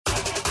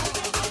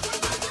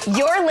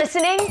You're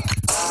listening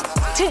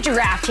to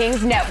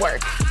DraftKings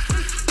Network.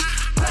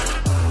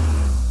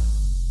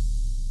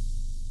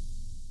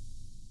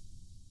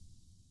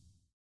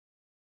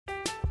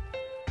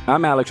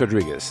 I'm Alex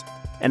Rodriguez.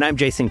 And I'm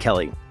Jason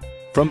Kelly.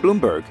 From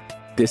Bloomberg,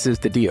 this is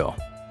The Deal.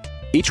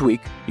 Each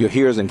week, you'll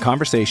hear us in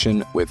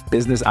conversation with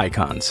business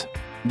icons.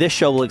 This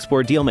show will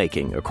explore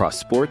deal-making across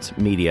sports,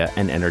 media,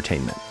 and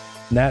entertainment.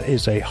 That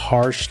is a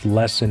harsh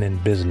lesson in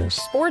business.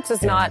 Sports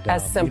is not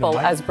as simple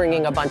as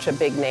bringing a bunch of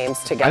big names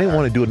together. I didn't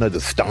want to do another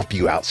stomp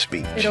you out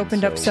speech. It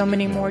opened up so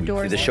many more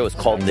doors. The show is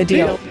called The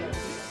Deal.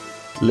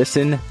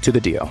 Listen to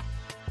The Deal.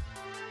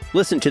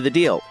 Listen to The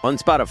Deal on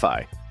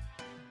Spotify.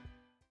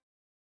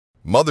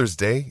 Mother's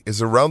Day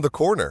is around the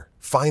corner.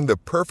 Find the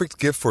perfect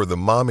gift for the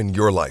mom in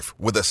your life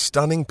with a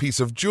stunning piece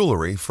of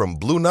jewelry from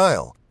Blue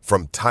Nile.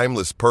 From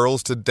timeless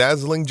pearls to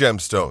dazzling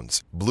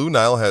gemstones, Blue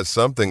Nile has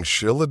something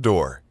she'll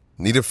adore.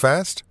 Need it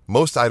fast?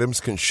 Most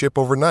items can ship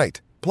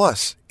overnight.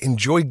 Plus,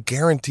 enjoy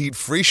guaranteed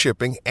free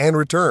shipping and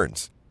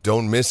returns.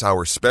 Don't miss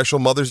our special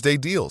Mother's Day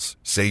deals.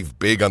 Save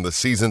big on the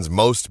season's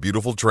most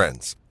beautiful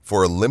trends.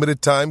 For a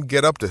limited time,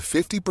 get up to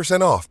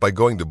 50% off by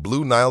going to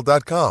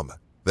BlueNile.com.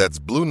 That's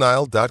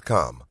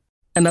BlueNile.com.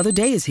 Another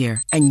day is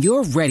here, and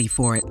you're ready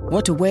for it.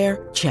 What to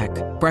wear? Check.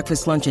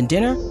 Breakfast, lunch, and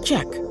dinner?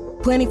 Check.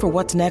 Planning for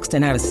what's next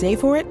and how to save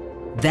for it?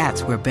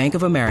 That's where Bank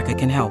of America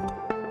can help.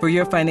 For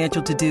your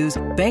financial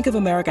to-dos, Bank of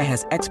America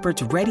has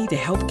experts ready to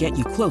help get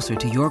you closer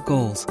to your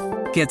goals.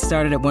 Get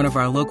started at one of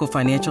our local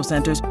financial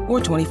centers or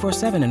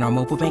 24/7 in our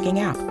mobile banking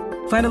app.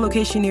 Find a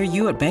location near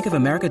you at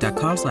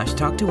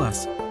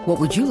bankofamerica.com/talktous. What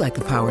would you like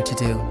the power to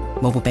do?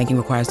 Mobile banking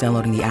requires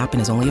downloading the app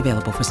and is only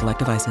available for select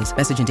devices.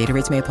 Message and data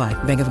rates may apply.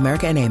 Bank of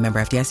America N.A., member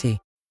FDIC.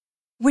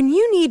 When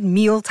you need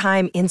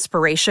mealtime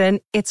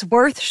inspiration, it's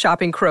worth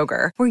shopping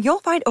Kroger, where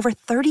you'll find over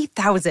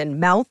 30,000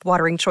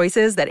 mouth-watering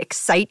choices that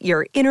excite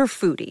your inner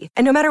foodie.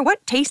 And no matter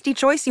what tasty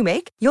choice you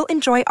make, you'll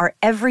enjoy our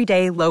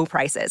everyday low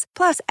prices,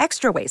 plus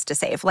extra ways to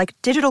save, like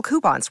digital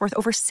coupons worth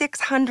over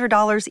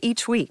 $600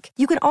 each week.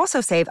 You can also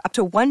save up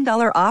to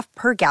 $1 off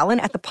per gallon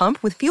at the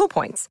pump with fuel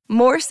points.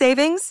 More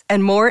savings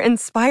and more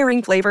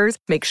inspiring flavors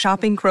make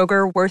shopping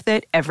Kroger worth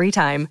it every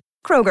time.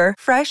 Kroger,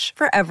 fresh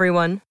for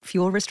everyone.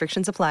 Fuel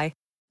restrictions apply.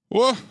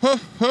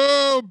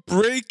 Whoa,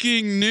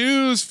 breaking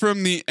news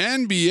from the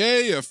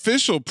NBA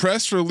official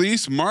press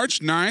release March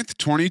 9th,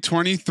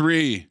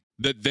 2023,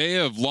 that they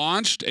have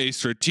launched a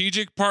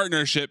strategic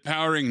partnership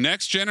powering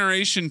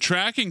next-generation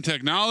tracking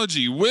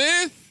technology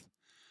with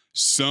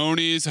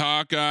Sony's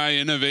Hawkeye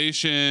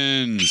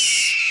Innovations.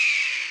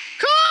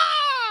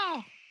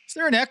 Caw! Is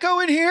there an echo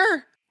in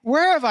here?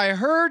 Where have I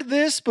heard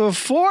this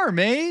before,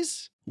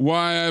 Maze?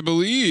 Why, I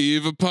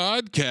believe a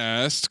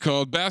podcast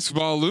called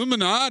Basketball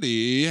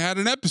Illuminati had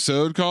an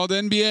episode called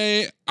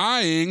NBA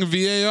Eyeing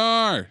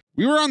VAR.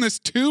 We were on this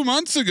 2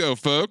 months ago,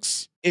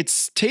 folks.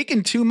 It's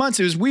taken 2 months.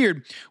 It was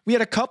weird. We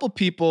had a couple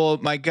people,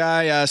 my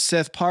guy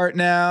Seth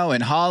Partnow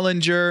and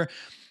Hollinger,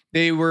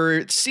 they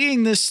were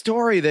seeing this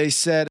story. They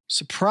said,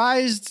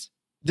 surprised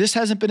this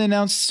hasn't been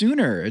announced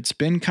sooner. It's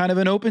been kind of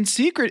an open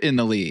secret in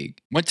the league.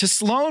 Went to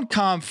Sloan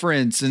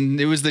Conference, and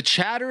it was the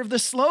chatter of the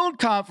Sloan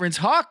Conference.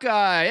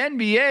 Hawkeye,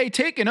 NBA,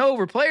 taking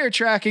over player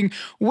tracking.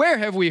 Where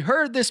have we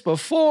heard this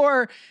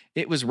before?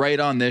 It was right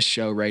on this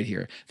show right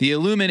here. The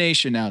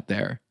illumination out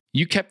there.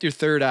 You kept your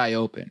third eye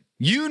open.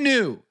 You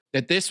knew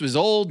that this was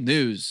old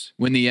news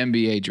when the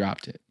NBA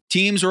dropped it.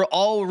 Teams were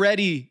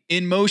already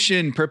in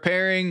motion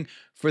preparing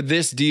for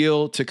this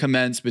deal to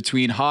commence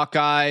between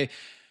Hawkeye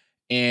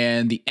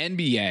and the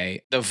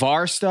NBA. The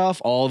VAR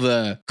stuff, all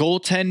the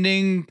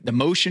goaltending, the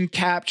motion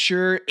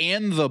capture,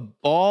 and the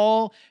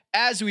ball,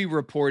 as we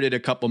reported a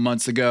couple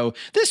months ago,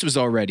 this was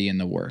already in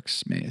the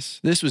works, Mace.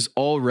 This was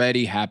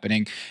already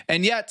happening.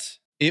 And yet,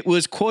 it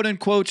was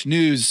quote-unquote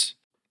news.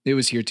 It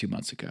was here 2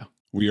 months ago.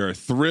 We are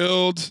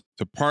thrilled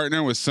to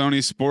partner with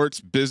Sony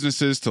Sports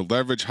businesses to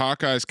leverage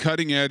Hawkeye's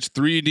cutting-edge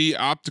 3D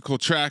optical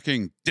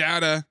tracking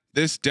data.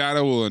 This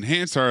data will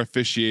enhance our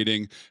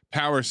officiating,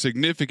 power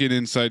significant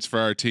insights for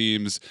our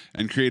teams,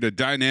 and create a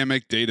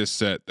dynamic data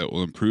set that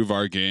will improve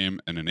our game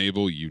and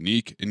enable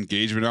unique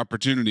engagement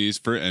opportunities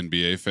for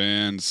NBA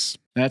fans.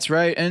 That's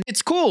right. And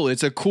it's cool.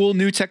 It's a cool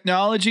new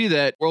technology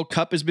that World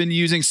Cup has been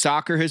using,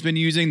 soccer has been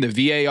using, the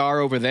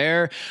VAR over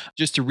there.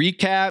 Just to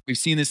recap, we've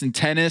seen this in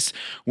tennis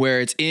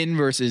where it's in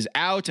versus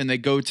out and they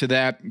go to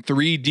that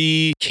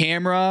 3D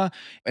camera.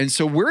 And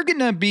so we're going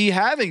to be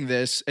having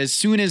this as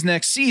soon as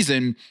next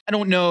season. I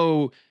don't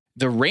know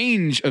the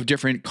range of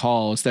different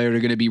calls that are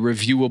going to be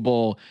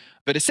reviewable,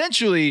 but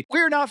essentially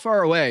we're not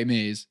far away,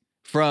 Maze,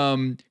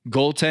 from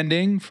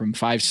goaltending, from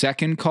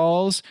 5-second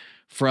calls,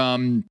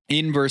 from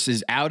in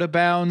versus out of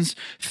bounds,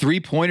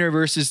 3-pointer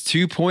versus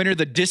 2-pointer,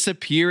 the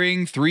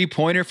disappearing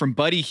 3-pointer from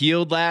Buddy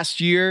Hield last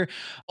year.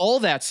 All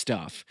that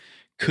stuff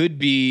could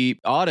be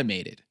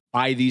automated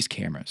by these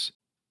cameras.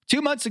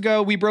 2 months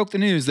ago, we broke the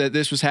news that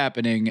this was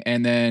happening,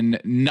 and then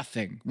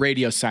nothing,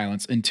 radio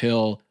silence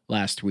until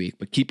last week.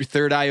 But keep your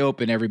third eye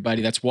open,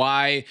 everybody. That's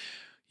why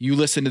you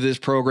listen to this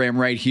program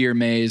right here,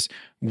 Maze.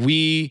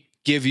 We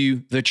give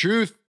you the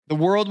truth. The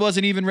world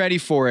wasn't even ready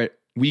for it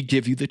we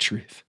give you the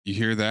truth. You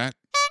hear that?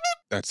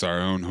 That's our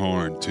own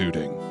horn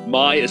tooting.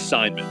 My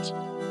assignment: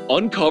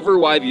 uncover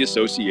why the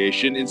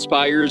association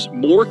inspires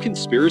more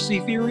conspiracy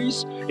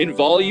theories in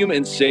volume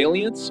and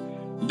salience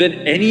than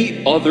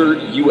any other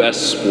U.S.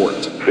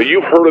 sport. So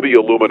you've heard of the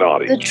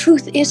Illuminati. The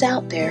truth is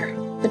out there,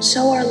 but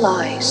so are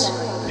lies.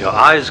 Your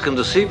eyes can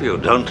deceive you.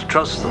 Don't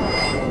trust them.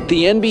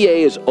 The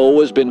NBA has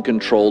always been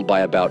controlled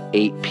by about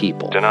 8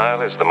 people.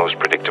 Denial is the most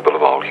predictable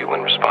of all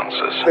human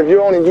responses. If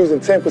you're only using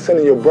 10%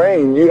 of your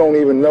brain, you don't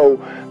even know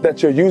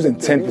that you're using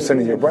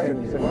 10% of your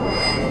brain.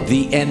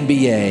 The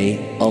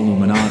NBA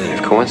Illuminati.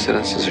 If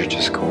coincidences are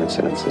just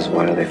coincidences,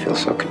 why do they feel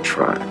so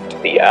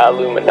contrived? The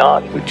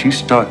Illuminati. But you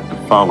start to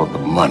follow the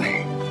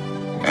money,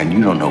 and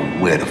you don't know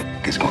where the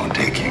f*** it's going to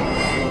take you.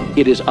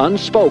 It is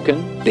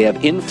unspoken. They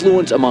have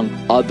influence among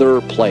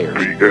other players.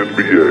 The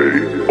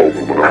NBA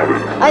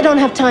Illuminati. I don't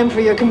have time for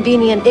your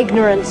convenient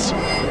ignorance.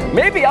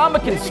 Maybe I'm a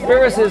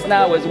conspiracist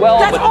now as well.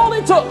 That's all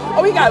it took.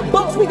 Oh, we got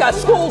books, we got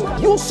schools.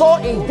 You saw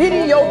a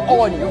video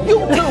on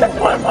YouTube.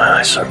 Why my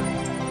eyes, sir?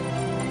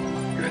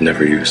 You've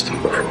never used them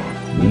before.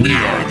 We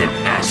are the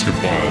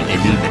basketball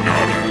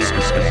Illuminati.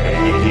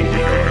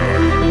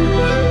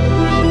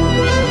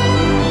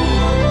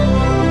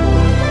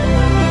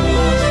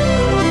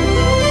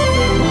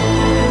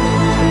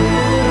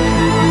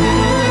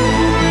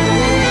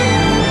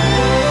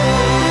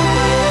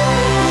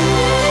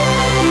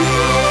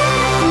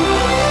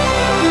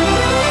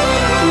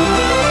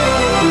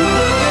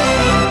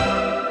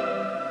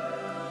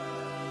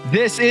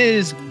 This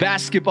is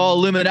Basketball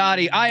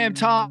Illuminati. I am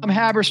Tom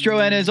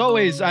Haberstroh, and as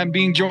always, I'm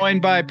being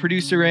joined by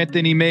producer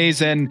Anthony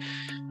Mays. And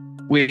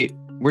wait,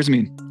 where's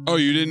Amin? Oh,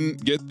 you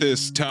didn't get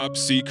this top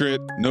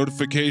secret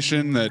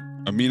notification that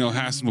Amin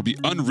Elhassan will be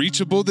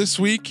unreachable this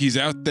week? He's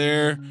out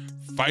there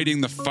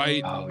fighting the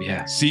fight. Oh,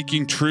 yeah.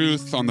 Seeking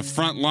truth on the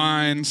front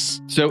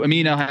lines. So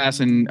Amin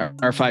Elhassan,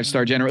 our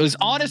 5-star general, is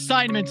on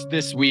assignment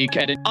this week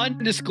at an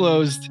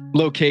undisclosed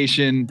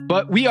location,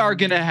 but we are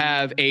going to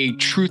have a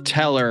truth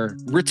teller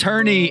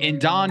returnee in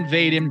Don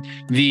Vaden,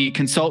 the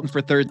consultant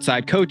for Third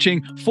Side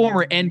Coaching,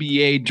 former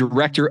NBA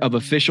director of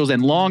officials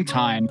and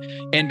longtime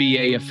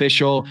NBA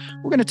official.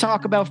 We're going to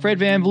talk about Fred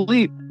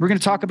VanVleet. We're going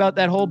to talk about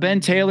that whole Ben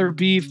Taylor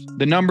beef,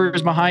 the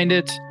numbers behind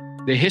it,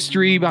 the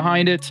history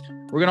behind it.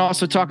 We're going to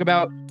also talk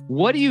about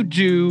what do you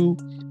do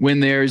when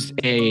there's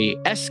a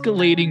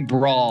escalating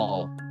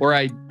brawl, or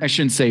I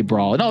shouldn't say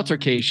brawl, an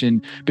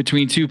altercation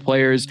between two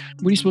players.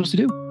 What are you supposed to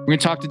do? We're going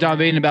to talk to Don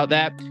Vaden about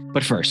that.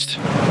 But first,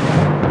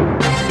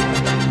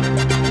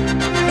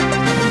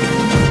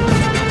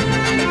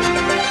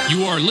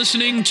 you are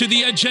listening to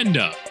The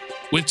Agenda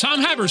with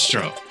Tom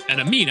Haberstroh and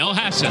Amin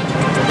Elhassan.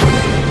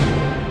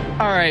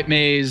 All right,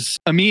 Mays.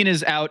 Amin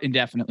is out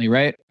indefinitely,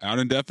 right? Out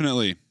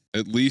indefinitely.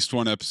 At least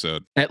one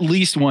episode. At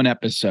least one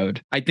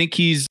episode. I think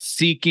he's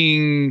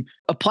seeking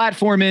a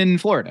platform in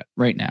Florida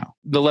right now.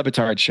 The Le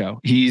Batard Show.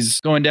 He's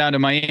going down to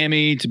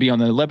Miami to be on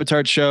the Le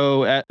Batard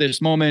Show at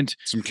this moment.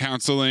 Some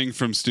counseling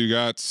from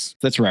Stugotz.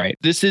 That's right.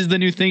 This is the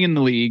new thing in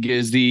the league,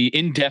 is the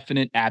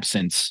indefinite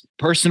absence.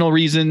 Personal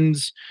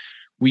reasons.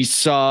 We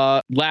saw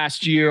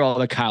last year all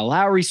the Kyle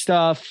Lowry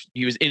stuff.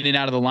 He was in and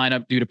out of the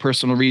lineup due to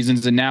personal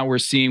reasons. And now we're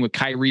seeing with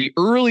Kyrie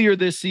earlier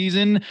this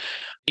season,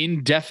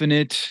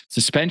 indefinite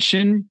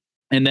suspension.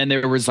 And then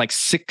there was like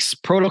 6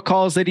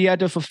 protocols that he had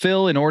to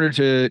fulfill in order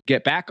to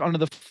get back onto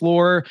the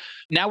floor.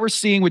 Now we're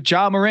seeing with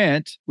Ja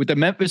Morant with the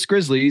Memphis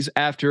Grizzlies,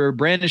 after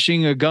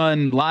brandishing a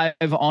gun live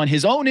on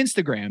his own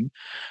Instagram,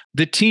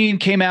 the team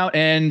came out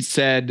and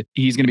said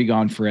he's going to be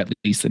gone for at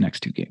least the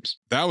next 2 games.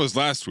 That was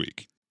last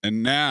week.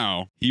 And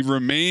now he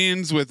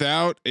remains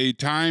without a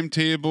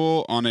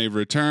timetable on a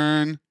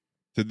return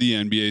to the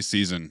NBA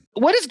season.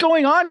 What is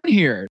going on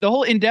here? The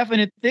whole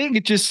indefinite thing,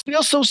 it just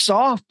feels so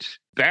soft.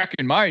 Back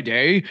in my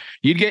day,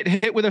 you'd get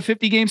hit with a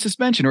 50-game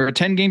suspension or a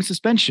 10-game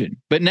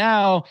suspension. But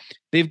now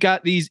they've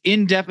got these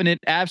indefinite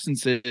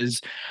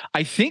absences.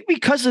 I think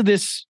because of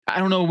this, I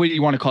don't know what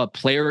you want to call it,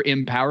 player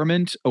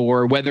empowerment,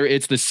 or whether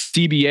it's the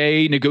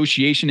CBA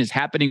negotiation is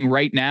happening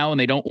right now and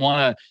they don't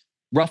want to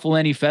ruffle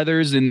any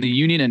feathers in the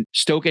union and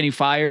stoke any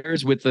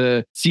fires with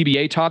the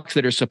CBA talks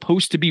that are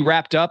supposed to be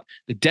wrapped up.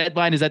 The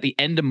deadline is at the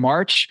end of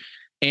March.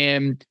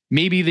 And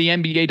maybe the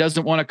NBA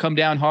doesn't want to come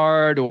down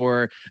hard,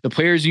 or the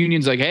players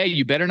union's like, hey,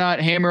 you better not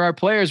hammer our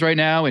players right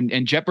now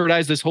and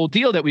jeopardize this whole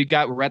deal that we've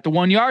got. We're at the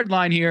 1-yard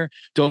line here.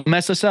 Don't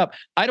mess us up.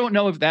 I don't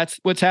know if that's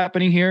what's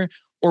happening here,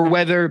 or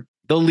whether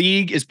the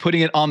league is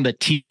putting it on the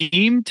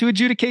team to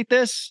adjudicate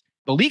this.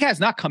 The league has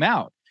not come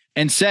out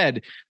and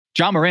said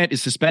Ja Morant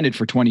is suspended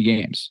for 20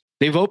 games.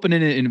 They've opened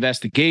an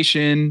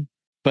investigation,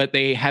 but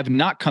they have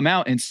not come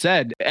out and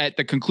said at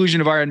the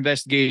conclusion of our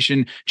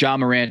investigation, Ja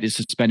Morant is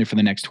suspended for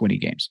the next 20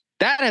 games.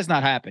 That has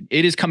not happened.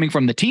 It is coming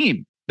from the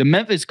team. The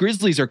Memphis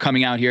Grizzlies are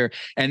coming out here,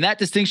 and that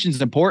distinction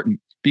is important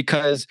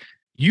because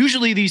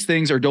usually these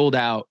things are doled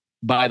out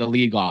by the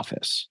league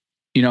office.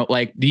 You know,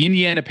 like the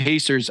Indiana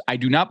Pacers, I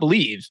do not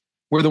believe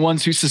were the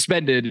ones who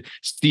suspended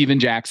Steven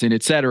Jackson,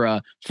 et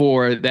cetera,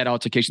 for that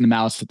altercation, the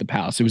malice at the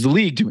palace. It was the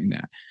league doing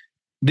that.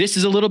 This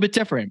is a little bit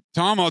different.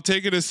 Tom, I'll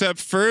take it a step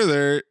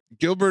further.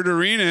 Gilbert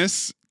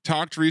Arenas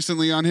talked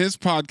recently on his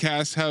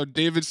podcast how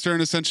David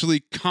Stern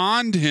essentially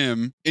conned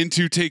him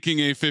into taking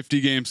a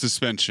 50-game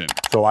suspension.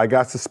 So I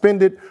got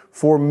suspended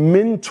for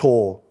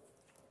mental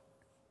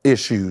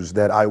issues,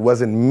 that I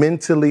wasn't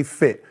mentally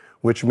fit,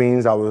 which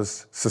means I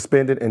was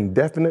suspended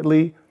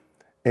indefinitely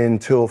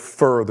until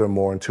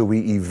we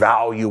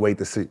evaluate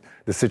the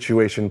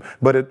situation.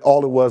 But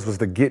all it was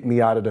to get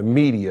me out of the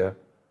media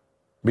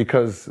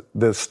because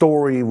the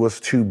story was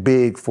too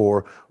big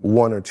for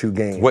 1 or 2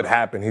 games. What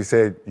happened? He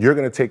said, you're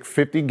going to take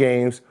 50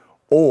 games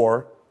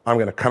or I'm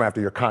going to come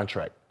after your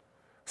contract.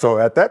 So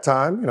at that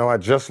time, I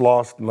just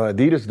lost my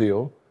Adidas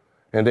deal.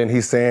 And then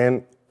he's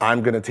saying,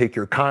 I'm going to take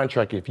your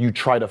contract if you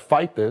try to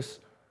fight this.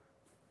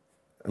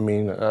 I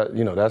mean,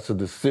 that's a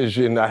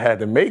decision I had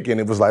to make.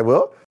 And it was like,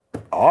 well,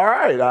 all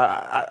right.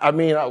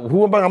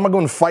 Who am I? Am I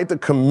going to fight the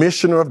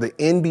commissioner of the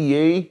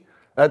NBA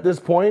at this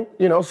point?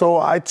 So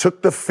I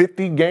took the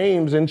 50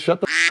 games and shut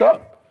the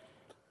up.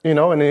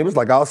 And it was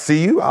like, I'll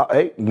see you.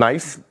 Hey,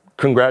 nice.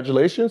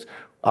 Congratulations.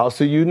 I'll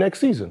see you next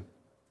season.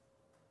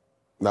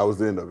 That was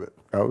the end of it.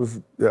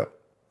 Yeah.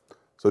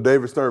 So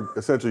David Stern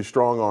essentially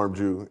strong-armed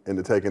you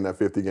into taking that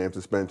 50-game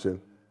suspension,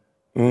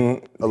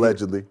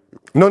 allegedly.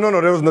 No.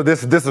 There was no.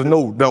 This is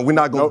no. We're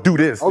not gonna do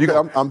this.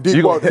 Okay, I'm deep.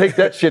 You're gonna take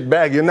that shit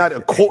back. You're not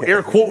air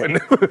quoting.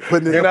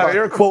 You're not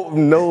air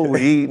quoting. No.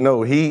 He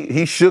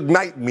Suge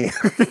Knight me.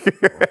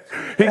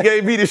 He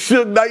gave me the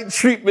Suge Knight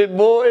treatment,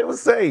 boy. It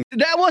was safe.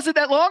 That wasn't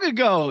that long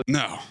ago.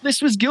 No. This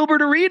was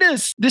Gilbert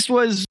Arenas. This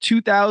was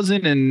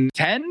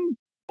 2010.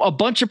 A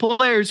bunch of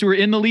players who were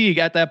in the league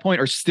at that point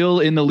are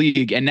still in the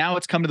league. And now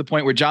it's come to the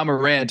point where Ja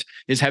Morant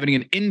is having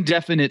an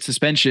indefinite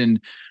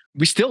suspension.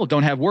 We still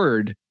don't have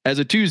word as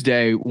of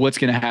Tuesday what's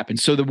going to happen.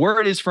 So the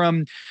word is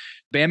from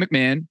Tim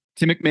McMahon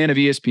of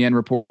ESPN,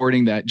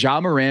 reporting that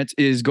Ja Morant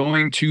is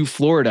going to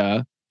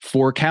Florida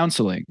for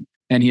counseling.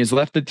 And he has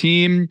left the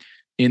team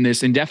in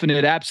this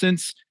indefinite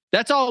absence.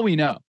 That's all we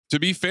know. To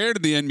be fair to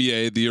the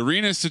NBA, the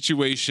Arenas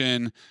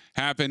situation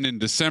happened in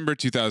December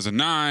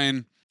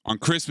 2009. On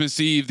Christmas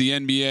Eve, the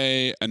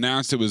NBA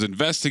announced it was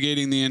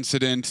investigating the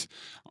incident.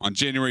 On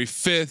January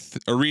 5th,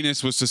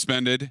 Arenas was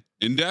suspended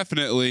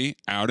indefinitely.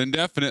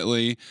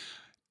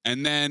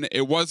 And then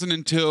it wasn't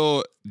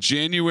until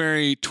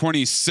January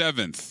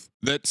 27th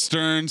that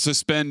Stern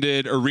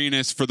suspended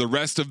Arenas for the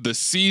rest of the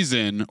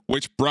season,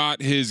 which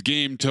brought his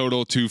game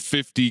total to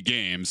 50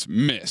 games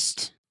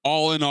missed.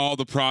 All in all,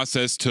 the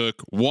process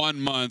took 1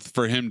 month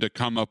for him to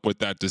come up with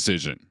that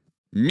decision.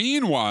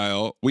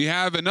 Meanwhile, we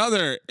have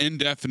another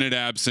indefinite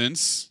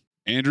absence,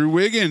 Andrew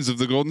Wiggins of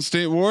the Golden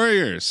State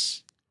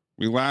Warriors.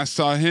 We last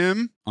saw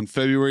him on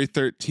February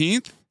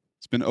 13th.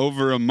 It's been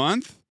over a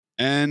month,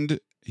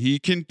 and he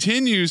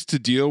continues to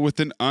deal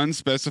with an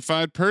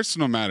unspecified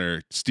personal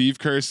matter. Steve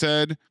Kerr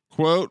said,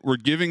 quote, "We're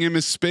giving him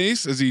his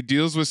space as he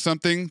deals with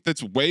something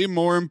that's way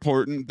more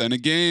important than a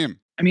game."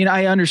 I mean,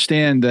 I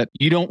understand that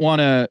you don't want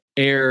to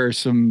air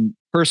some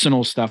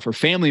personal stuff or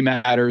family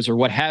matters or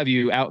what have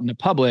you out in the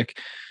public,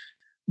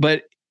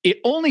 but it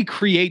only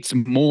creates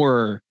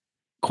more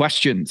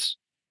questions.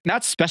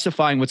 Not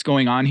specifying what's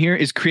going on here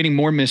is creating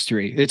more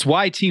mystery. It's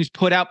why teams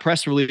put out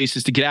press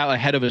releases to get out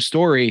ahead of a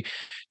story,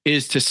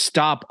 is to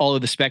stop all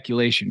of the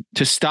speculation,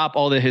 to stop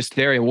all the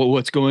hysteria,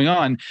 what's going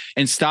on,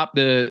 and stop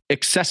the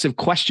excessive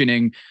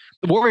questioning.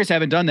 The Warriors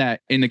haven't done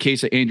that in the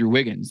case of Andrew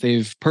Wiggins.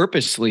 They've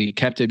purposely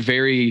kept it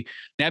very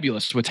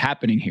nebulous what's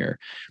happening here.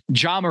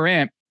 Ja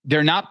Morant,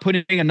 they're not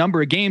putting a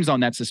number of games on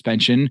that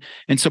suspension.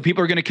 And so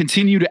people are going to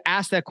continue to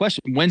ask that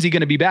question. When's he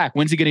going to be back?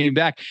 When's he going to be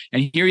back?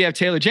 And here you have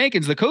Taylor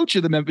Jenkins, the coach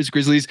of the Memphis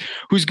Grizzlies,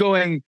 who's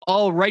going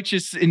all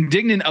righteous,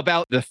 indignant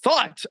about the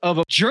thought of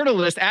a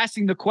journalist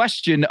asking the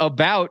question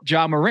about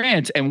Ja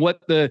Morant and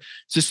what the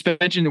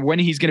suspension, when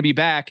he's going to be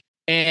back.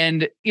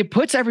 And it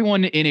puts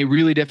everyone in a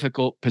really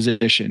difficult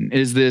position,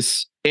 is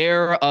this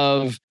air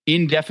of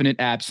indefinite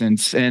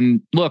absence.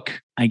 And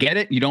look, I get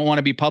it. You don't want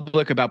to be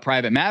public about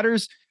private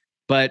matters,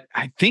 but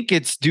I think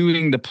it's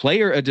doing the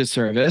player a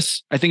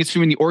disservice. I think it's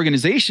doing the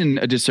organization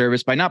a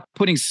disservice by not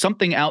putting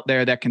something out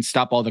there that can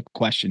stop all the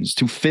questions,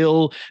 to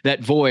fill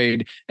that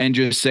void and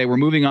just say, we're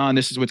moving on.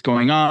 This is what's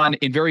going on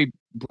in very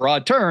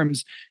broad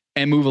terms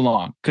and move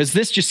along. Because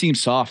this just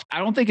seems soft. I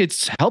don't think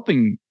it's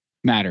helping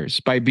matters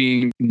by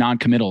being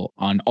non-committal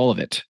on all of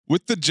it.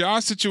 With the Ja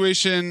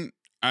situation,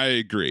 I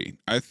agree.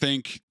 I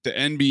think the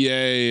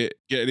NBA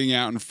getting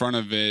out in front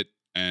of it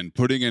and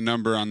putting a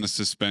number on the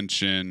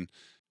suspension,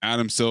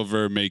 Adam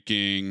Silver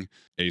making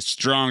a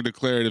strong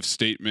declarative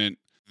statement,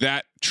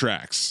 that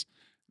tracks.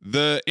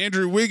 The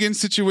Andrew Wiggins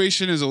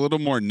situation is a little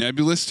more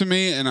nebulous to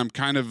me, and I'm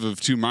kind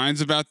of two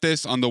minds about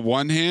this. On the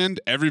one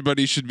hand,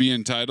 everybody should be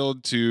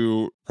entitled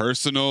to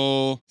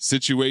personal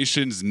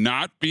situations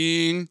not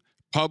being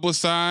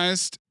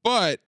publicized,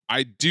 but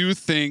I do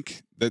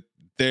think that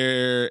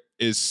there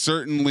is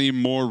certainly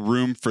more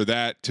room for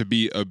that to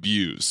be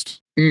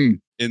abused.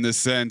 In the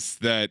sense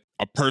that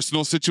a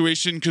personal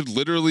situation could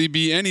literally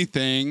be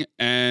anything,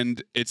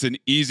 and it's an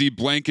easy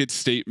blanket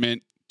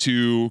statement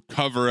to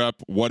cover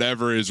up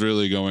whatever is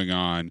really going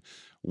on.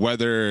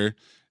 whether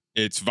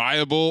it's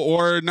viable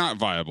or not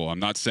viable. I'm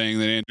not saying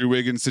that Andrew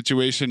Wiggins'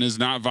 situation is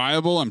not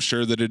viable. I'm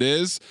sure that it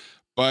is.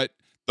 But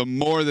the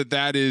more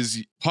that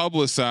is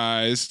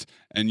publicized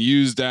and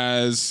used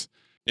as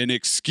an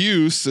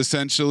excuse,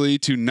 essentially,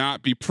 to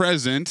not be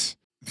present,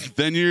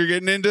 then you're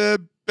getting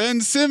into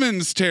Ben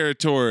Simmons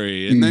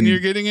territory. And then you're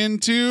getting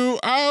into,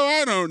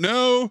 I don't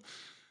know,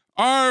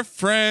 our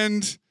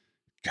friend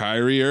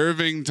Kyrie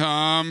Irving,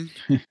 Tom.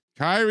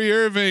 Kyrie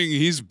Irving,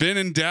 he's been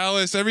in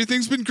Dallas.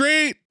 Everything's been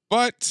great.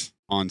 But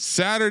on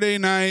Saturday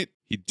night,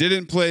 he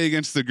didn't play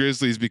against the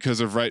Grizzlies because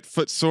of right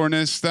foot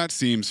soreness. That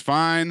seems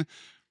fine.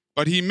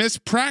 But he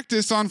missed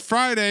practice on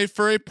Friday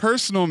for a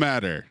personal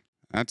matter.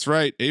 That's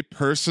right, a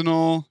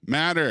personal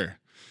matter.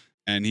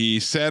 And he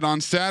said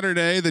on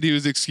Saturday that he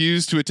was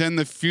excused to attend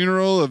the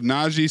funeral of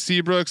Najee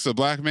Seabrooks, a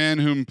black man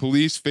whom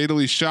police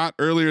fatally shot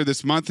earlier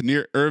this month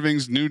near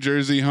Irving's New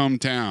Jersey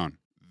hometown.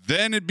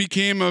 Then it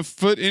became a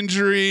foot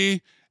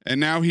injury, and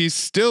now he's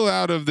still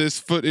out of this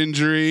foot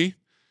injury.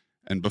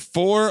 And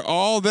before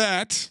all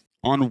that,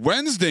 on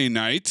Wednesday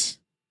night,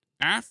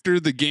 after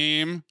the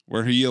game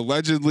where he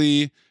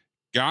allegedly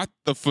got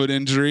the foot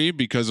injury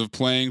because of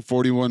playing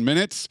 41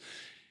 minutes,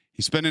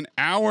 he spent an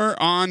hour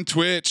on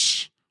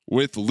Twitch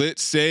with Lit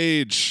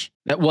Sage.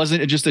 That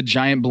wasn't just a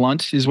giant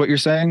blunt, is what you're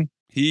saying?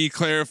 He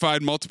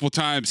clarified multiple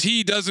times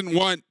he doesn't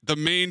want the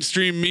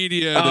mainstream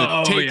media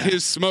to take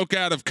his smoke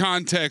out of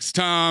context,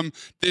 Tom.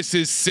 This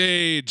is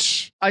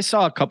Sage. I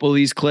saw a couple of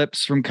these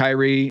clips from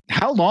Kyrie.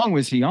 How long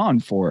was he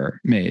on for,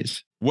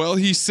 Maze? Well,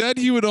 he said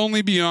he would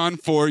only be on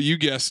for, you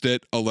guessed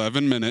it,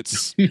 11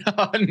 minutes.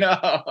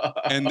 No.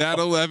 And that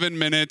 11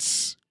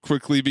 minutes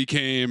quickly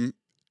became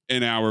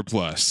an hour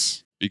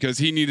plus because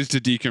he needed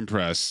to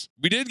decompress.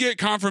 We did get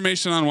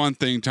confirmation on one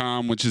thing,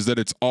 Tom, which is that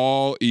it's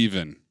all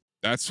even.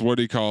 That's what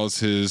he calls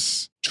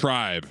his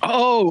tribe.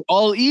 Oh,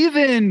 all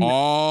even.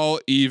 All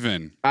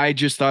even. I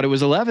just thought it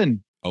was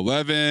 11.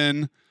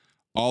 11,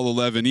 all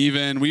 11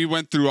 even. We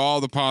went through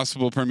all the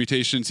possible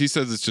permutations. He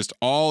says it's just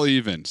all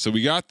even. So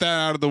we got that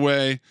out of the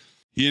way.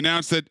 He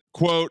announced that,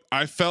 quote,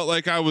 I felt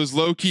like I was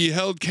low-key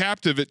held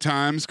captive at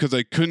times because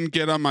I couldn't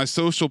get on my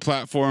social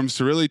platforms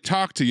to really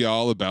talk to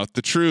y'all about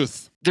the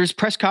truth. There's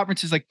press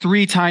conferences like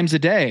 3 times a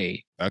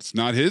day. That's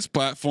not his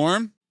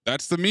platform.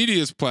 That's the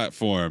media's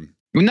platform.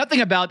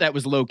 Nothing about that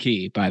was low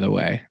key, by the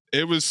way.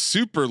 It was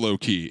super low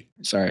key.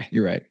 Sorry,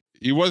 you're right.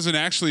 He wasn't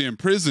actually in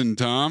prison,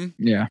 Tom.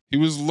 Yeah. He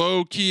was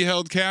low key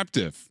held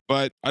captive.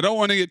 But I don't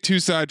want to get too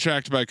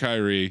sidetracked by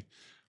Kyrie.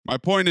 My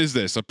point is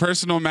this: a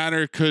personal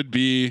matter could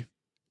be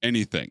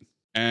anything.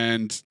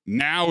 And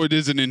now it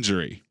is an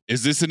injury.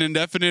 Is this an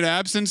indefinite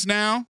absence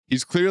now?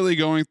 He's clearly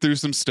going through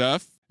some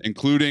stuff,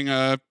 including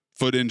a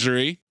foot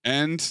injury.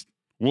 And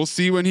we'll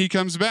see when he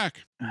comes back.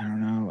 I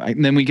don't know.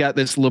 And then we got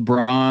this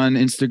LeBron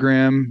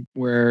Instagram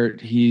where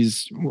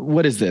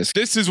what is this?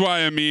 This is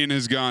why Amin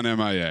has gone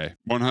MIA.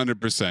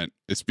 100%.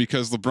 It's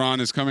because LeBron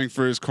is coming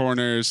for his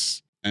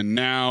corners. And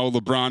now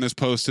LeBron has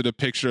posted a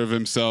picture of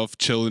himself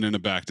chilling in a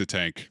Bacta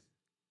tank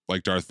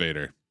like Darth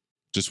Vader.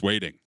 Just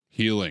waiting,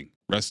 healing,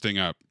 resting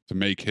up to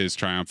make his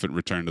triumphant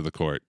return to the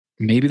court.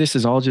 Maybe this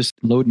is all just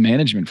load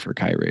management for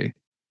Kyrie.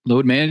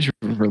 Load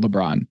management for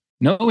LeBron.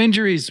 No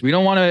injuries. We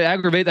don't want to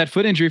aggravate that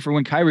foot injury for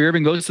when Kyrie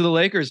Irving goes to the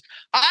Lakers.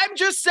 I'm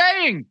just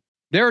saying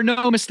there are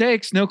no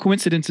mistakes, no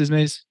coincidences,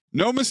 Mace.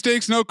 No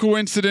mistakes, no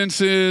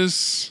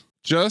coincidences.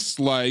 Just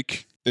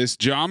like this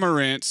Ja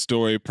Morant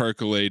story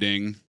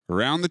percolating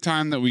around the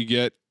time that we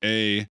get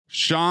a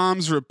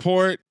Shams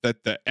report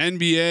that the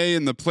NBA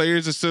and the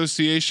Players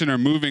Association are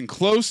moving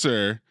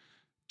closer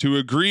to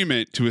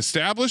agreement to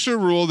establish a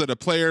rule that a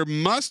player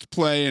must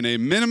play in a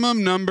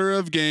minimum number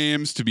of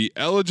games to be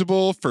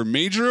eligible for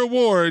major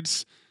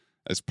awards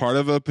as part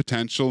of a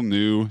potential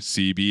new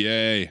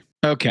CBA.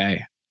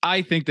 Okay.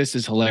 I think this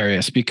is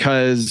hilarious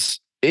because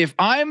if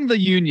I'm the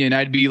union,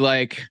 I'd be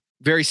like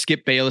very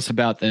Skip Bayless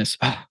about this.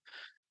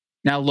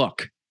 Now,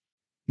 look,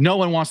 no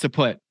one wants to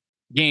put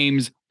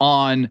games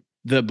on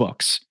the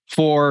books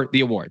for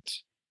the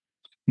awards.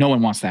 No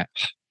one wants that.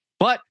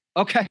 But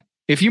okay,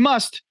 if you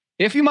must,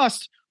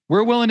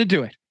 we're willing to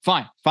do it.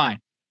 Fine.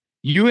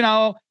 You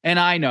and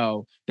I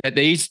know that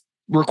these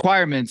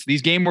requirements,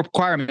 these game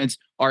requirements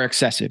are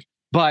excessive.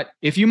 But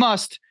if you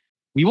must,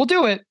 we will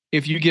do it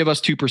if you give us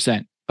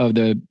 2% of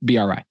the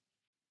BRI.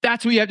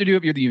 That's what you have to do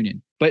if you're the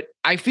union. But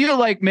I feel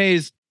like,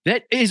 Maze,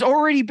 that is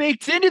already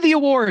baked into the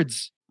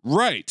awards.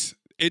 Right.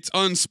 It's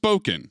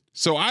unspoken.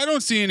 So I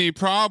don't see any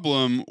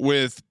problem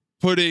with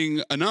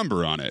putting a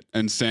number on it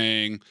and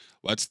saying,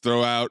 let's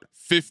throw out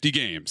 50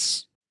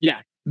 games.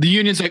 Yeah. The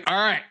union's like, all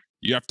right.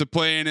 You have to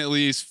play in at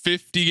least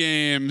 50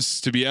 games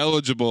to be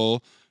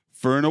eligible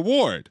for an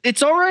award.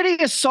 It's already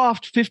a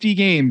soft 50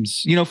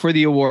 games, for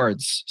the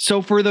awards.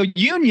 So for the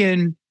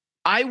union,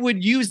 I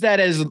would use that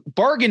as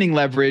bargaining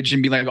leverage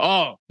and be like,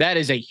 oh, that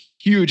is a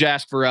huge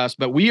ask for us,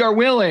 but we are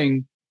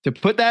willing to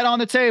put that on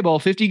the table,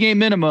 50 game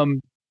minimum,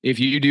 if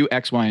you do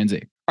X, Y, and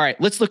Z. All right,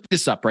 let's look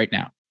this up right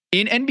now.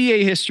 In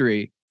NBA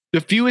history,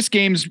 the fewest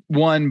games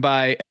won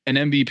by an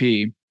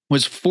MVP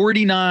was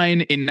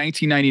 49 in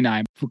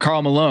 1999 for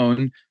Karl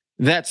Malone.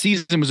 That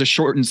season was a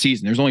shortened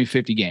season. There's only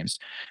 50 games.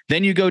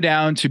 Then you go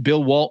down to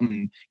Bill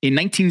Walton in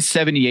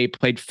 1978,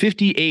 played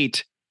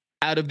 58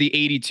 out of the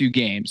 82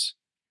 games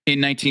in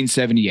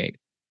 1978.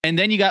 And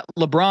then you got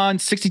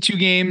LeBron, 62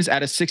 games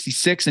out of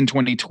 66 in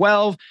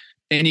 2012.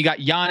 And you got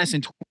Giannis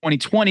in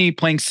 2020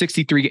 playing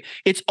 63.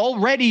 It's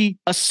already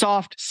a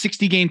soft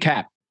 60-game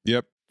cap.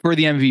 Yep. For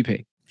the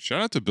MVP.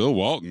 Shout out to Bill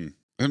Walton.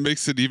 That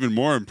makes it even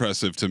more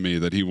impressive to me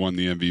that he won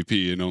the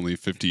MVP in only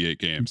 58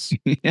 games.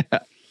 Yeah.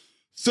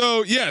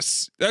 So,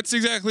 yes, that's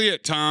exactly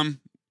it,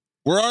 Tom.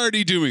 We're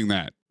already doing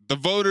that. The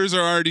voters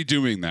are already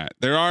doing that.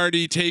 They're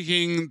already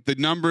taking the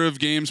number of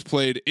games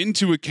played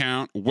into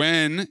account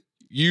when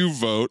you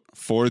vote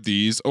for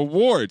these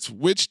awards,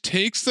 which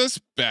takes us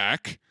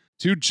back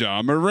to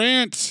Ja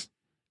Morant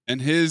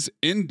and his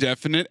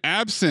indefinite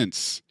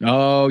absence.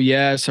 Oh,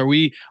 yes. Are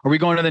we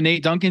going to the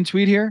Nate Duncan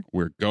tweet here?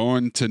 We're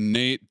going to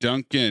Nate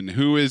Duncan,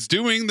 who is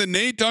doing the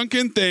Nate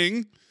Duncan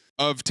thing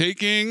of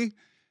taking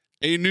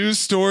a news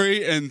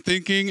story and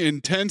thinking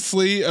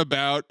intensely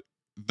about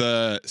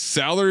the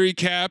salary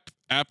cap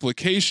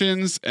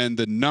applications and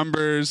the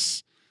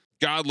numbers.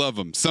 God love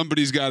him.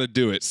 Somebody's got to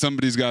do it.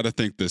 Somebody's got to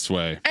think this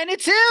way. And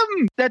it's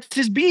him. That's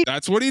his beat.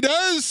 That's what he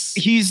does.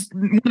 He's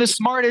one of the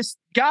smartest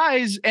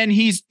guys, and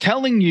he's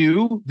telling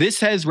you this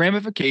has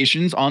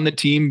ramifications on the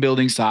team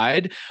building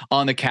side,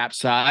 on the cap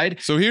side.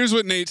 So here's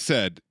what Nate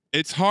said.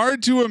 It's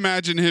hard to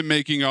imagine him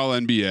making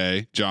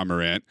All-NBA, Ja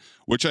Morant,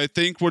 which I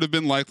think would have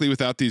been likely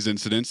without these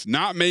incidents.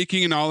 Not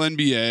making an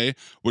All-NBA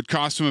would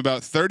cost him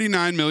about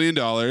 $39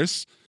 million,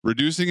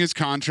 reducing his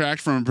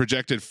contract from a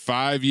projected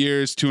 5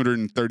 years,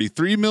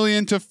 $233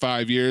 million to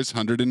 5 years,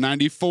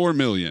 $194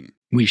 million.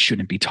 We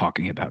shouldn't be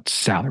talking about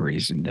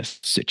salaries in this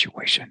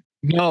situation.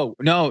 No.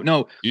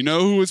 You know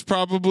who was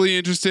probably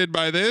interested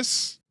by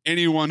this?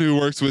 Anyone who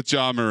works with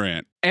Ja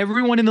Morant.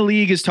 Everyone in the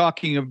league is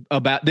talking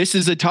about this.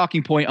 Is a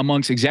talking point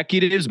amongst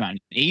executives, about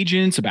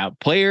agents, about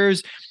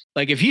players.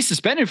 Like if he's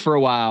suspended for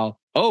a while,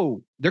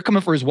 they're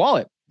coming for his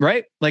wallet,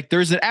 right? Like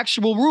there's an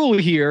actual rule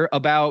here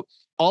about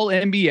all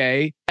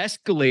NBA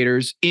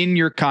escalators in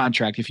your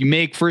contract. If you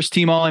make first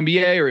team all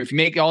NBA or if you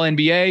make all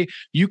NBA,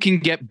 you can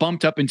get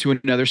bumped up into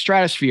another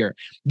stratosphere.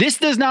 This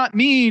does not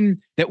mean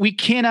that we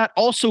cannot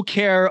also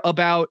care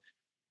about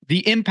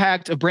the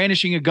impact of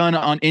brandishing a gun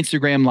on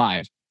Instagram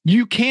Live.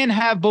 You can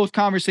have both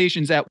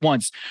conversations at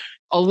once.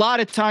 A lot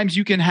of times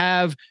you can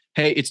have,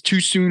 hey, it's too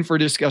soon for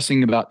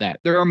discussing about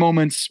that. There are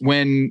moments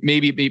when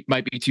maybe it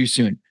might be too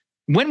soon.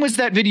 When was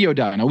that video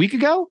done? A week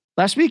ago?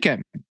 Last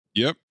weekend?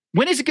 Yep.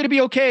 When is it going to be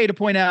okay to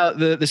point out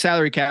the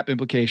salary cap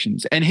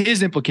implications and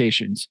his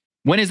implications?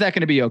 When is that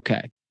going to be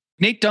okay?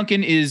 Nate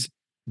Duncan is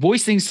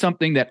voicing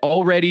something that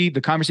already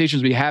the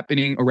conversations will be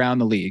happening around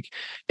the league.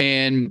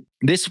 And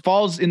this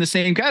falls in the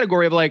same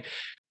category of like,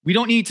 we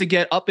don't need to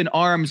get up in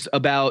arms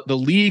about the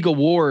league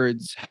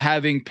awards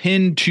having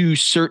pinned to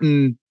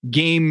certain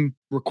game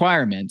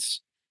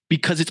requirements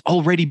because it's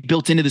already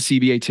built into the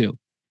CBA too.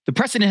 The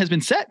precedent has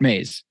been set,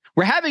 Maze.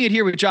 We're having it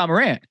here with Ja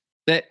Morant,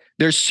 that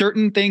there's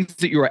certain things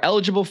that you are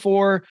eligible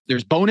for.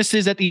 There's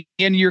bonuses at the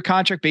end of your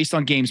contract based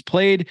on games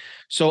played.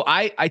 So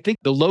I think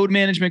the load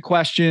management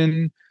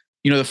question,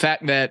 the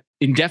fact that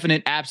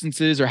indefinite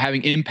absences are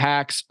having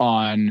impacts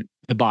on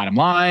the bottom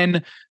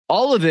line,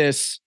 all of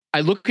this, I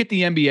look at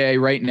the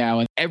NBA right now,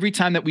 and every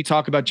time that we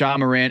talk about Ja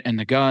Morant and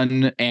the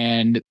gun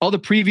and all the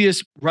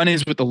previous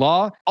run-ins with the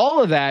law,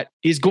 all of that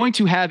is going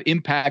to have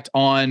impact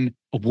on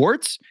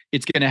awards.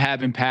 It's going to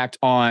have impact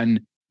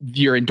on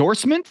your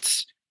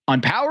endorsements, on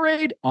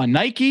Powerade, on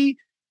Nike,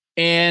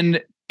 and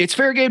it's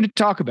fair game to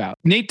talk about.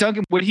 Nate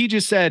Duncan, what he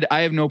just said,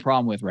 I have no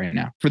problem with right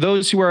now. For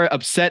those who are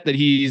upset that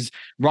he's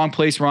wrong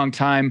place, wrong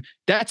time,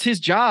 that's his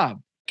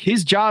job.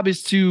 His job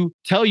is to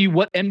tell you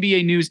what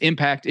NBA news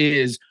impact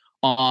is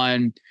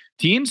on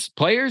teams,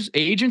 players,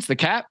 agents, the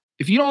cap.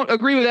 If you don't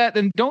agree with that,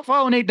 then don't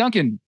follow Nate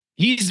Duncan.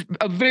 He's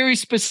a very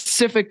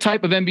specific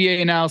type of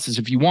NBA analysis.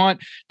 If you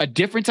want a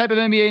different type of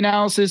NBA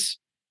analysis,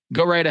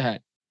 go right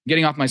ahead.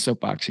 Getting off my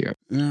soapbox here.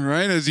 All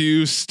right. As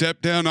you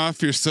step down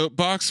off your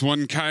soapbox,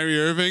 one Kyrie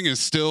Irving is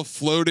still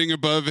floating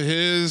above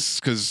his,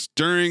 because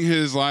during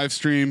his live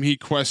stream, he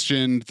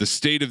questioned the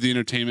state of the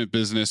entertainment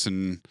business,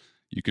 and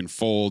you can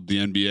fold the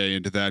NBA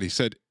into that. He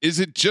said, is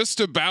it just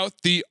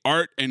about the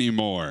art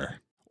anymore?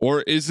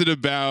 Or is it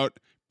about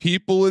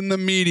people in the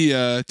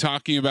media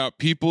talking about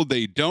people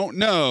they don't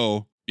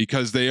know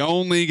because they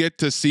only get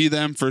to see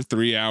them for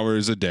 3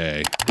 hours a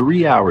day?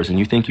 3 hours and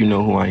you think you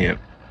know who I am.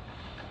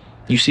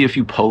 You see a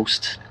few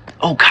posts.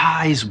 Oh,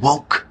 Kai's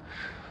woke.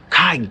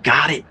 Kai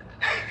got it.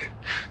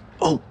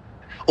 Oh,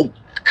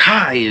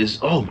 Kai is,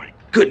 oh my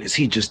goodness,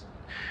 he just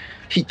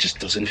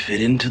doesn't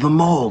fit into the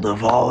mold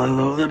of all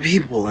of the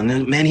people. And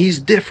then, man, he's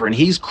different.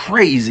 He's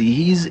crazy.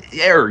 He's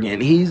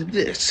arrogant. He's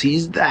this.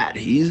 He's that.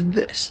 He's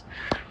this.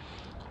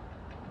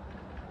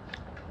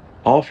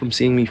 All from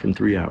seeing me from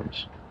 3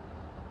 hours.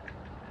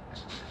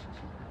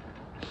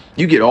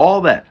 You get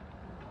all that.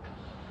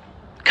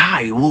 Kai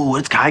Kai,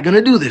 what's Kai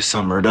gonna do this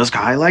summer? Does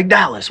Kai like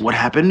Dallas? What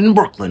happened in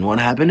Brooklyn? What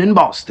happened in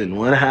Boston?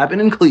 What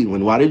happened in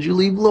Cleveland? Why did you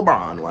leave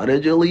LeBron? Why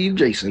did you leave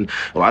Jason?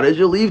 Why did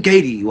you leave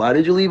Katie? Why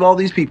did you leave all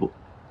these people?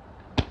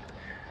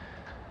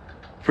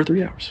 For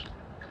 3 hours.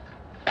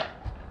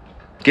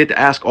 Get to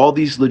ask all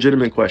these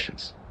legitimate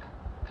questions.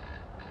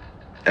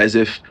 As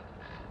if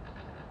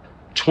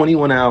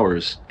 21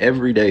 hours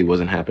every day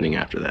wasn't happening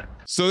after that.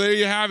 So there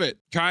you have it.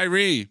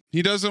 Kyrie,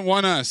 he doesn't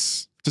want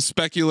us to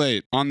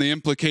speculate on the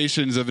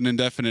implications of an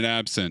indefinite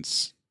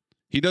absence.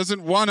 He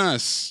doesn't want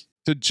us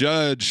to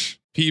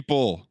judge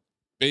people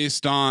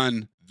based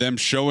on them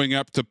showing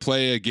up to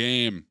play a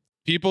game.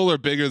 People are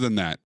bigger than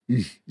that.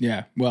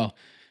 Yeah, well,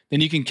 then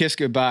you can kiss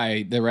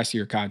goodbye the rest of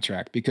your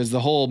contract, because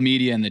the whole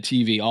media and the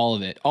TV, all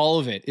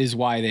of it is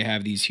why they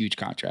have these huge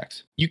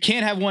contracts. You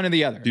can't have one or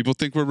the other. People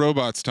think we're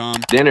robots, Tom.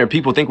 Then there are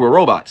people think we're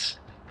robots.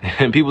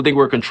 And people think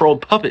we're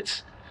controlled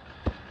puppets.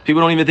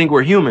 People don't even think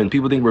we're human.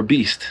 People think we're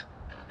beasts.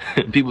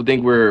 People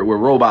think we're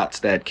robots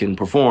that can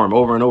perform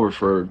over and over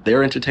for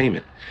their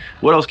entertainment.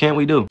 What else can't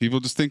we do? People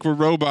just think we're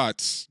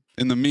robots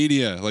in the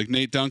media, like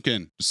Nate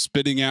Duncan,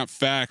 spitting out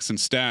facts and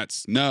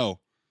stats. No,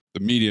 the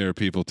media are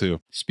people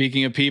too.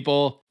 Speaking of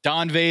people,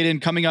 Don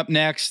Vaden coming up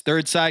next,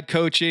 Third Side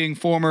Coaching,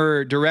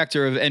 former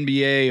director of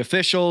NBA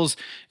officials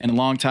and a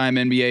longtime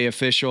NBA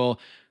official,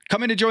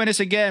 coming to join us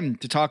again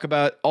to talk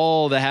about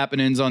all the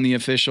happenings on the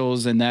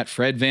officials and that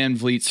Fred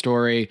VanVleet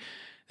story,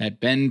 that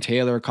Ben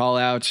Taylor call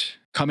out.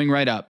 Coming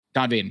right up.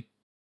 Don Vaden.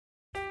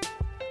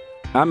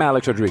 I'm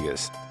Alex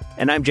Rodriguez.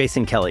 And I'm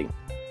Jason Kelly.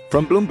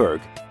 From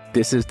Bloomberg,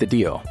 this is The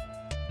Deal.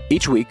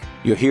 Each week,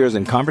 you'll hear us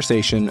in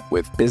conversation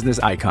with business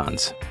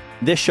icons.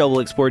 This show will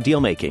explore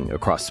deal-making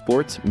across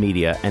sports,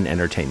 media, and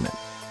entertainment.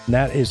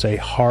 That is a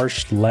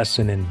harsh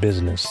lesson in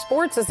business.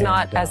 Sports is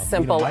not as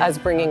simple as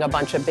bringing a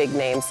bunch of big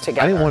names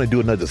together. I didn't want to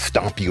do another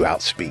stomp you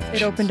out speech.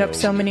 It opened up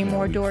so many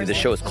more doors. The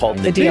show is called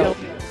The Deal.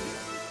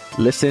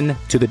 Listen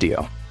to The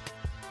Deal.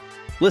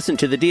 Listen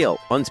to The Deal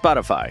on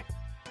Spotify.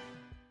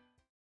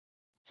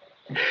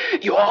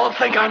 You all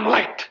think I'm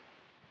late.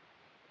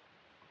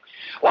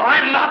 Well,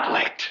 I'm not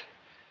late.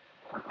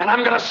 And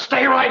I'm going to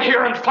stay right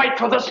here and fight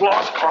for this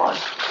lost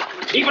cause,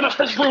 even if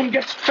this room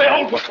gets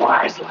filled with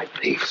lies like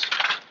these.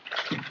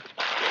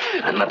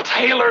 And the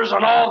Taylors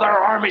and all their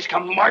armies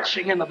come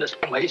marching into this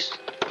place.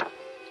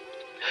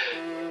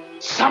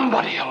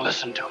 Somebody will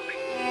listen to me.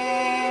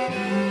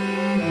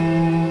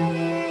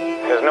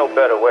 There's no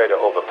better way to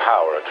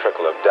overpower a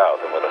trickle of doubt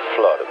than with a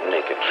flood of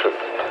naked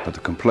truth. But the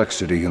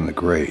complexity and the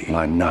gray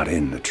lie not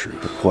in the truth,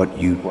 but what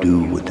you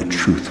do with the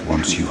truth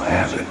once you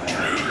have it.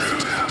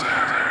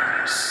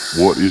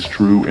 What is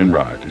true and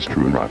right is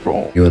true and right for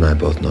all. You and I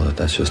both know that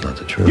that's just not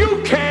the truth.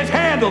 You can't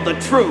handle the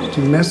truth! It's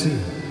too messy.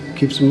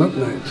 Keeps them up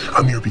nights.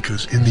 I'm here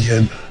because in the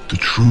end, the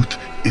truth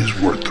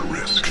is worth the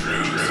risk.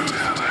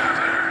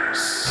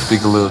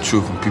 Speak a little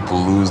truth and people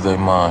lose their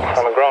minds.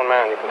 I'm a grown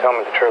man, you can tell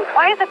me the truth.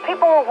 Why is it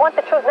people who want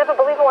the truth never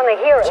believe it when they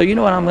hear it? So you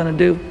know what I'm going to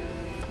do?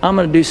 I'm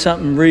going to do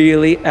something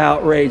really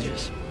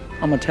outrageous.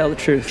 I'm going to tell the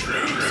truth.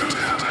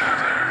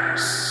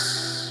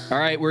 All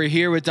right, we're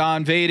here with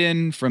Don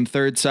Vaden from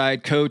Third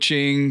Side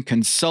Coaching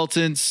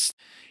Consultants.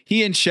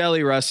 He and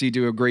Shelly Russie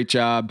do a great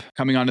job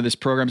coming onto this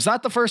program. It's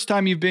not the first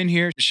time you've been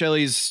here.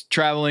 Shelly's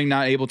traveling,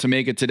 not able to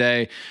make it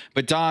today.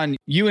 But Don,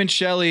 you and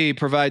Shelly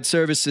provide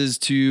services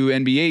to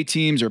NBA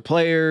teams or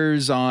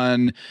players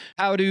on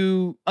how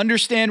to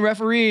understand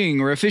refereeing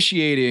or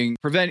officiating,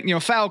 prevent,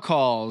 foul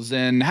calls,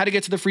 and how to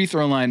get to the free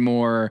throw line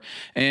more.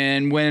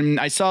 And when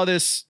I saw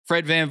this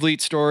Fred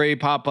VanVleet story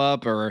pop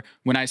up, or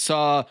when I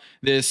saw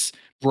this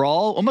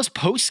brawl, almost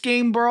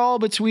post-game brawl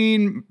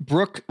between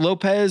Brooke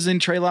Lopez and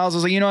Trey Lyles, I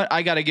was like, you know what?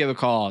 I got to give a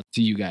call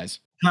to you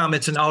guys. Tom,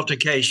 it's an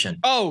altercation.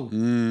 Oh,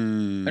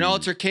 an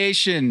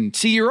altercation.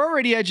 See, you're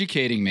already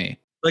educating me.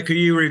 Like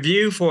you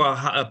review for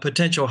a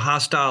potential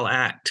hostile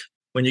act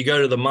when you go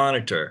to the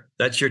monitor.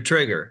 That's your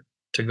trigger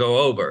to go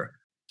over.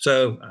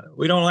 So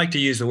we don't like to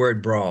use the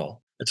word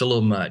brawl. It's a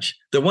little much.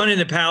 The one in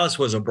the Palace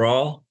was a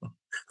brawl.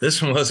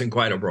 This one wasn't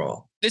quite a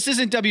brawl. This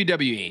isn't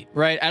WWE,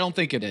 right? I don't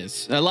think it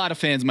is. A lot of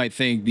fans might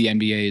think the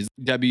NBA is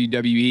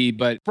WWE,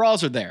 but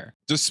brawls are there.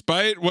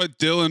 Despite what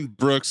Dylan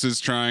Brooks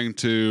is trying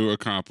to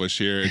accomplish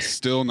here, it's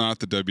still not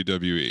the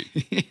WWE.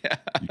 Yeah.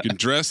 You can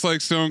dress like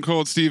Stone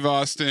Cold Steve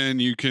Austin.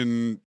 You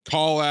can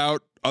call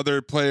out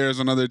other players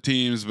on other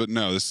teams, but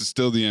no, this is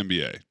still the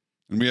NBA.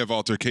 And we have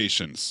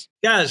altercations.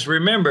 Guys,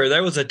 remember,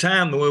 there was a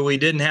time where we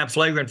didn't have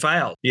flagrant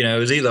foul. It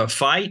was either a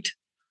fight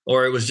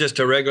or it was just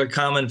a regular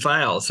common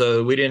foul.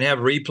 So we didn't have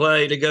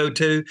replay to go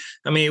to.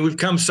 I mean, we've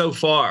come so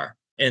far.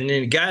 And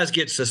then guys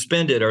get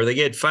suspended or they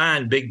get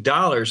fined big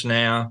dollars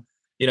now,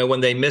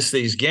 when they miss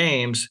these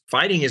games.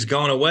 Fighting has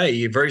gone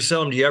away. Very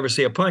seldom do you ever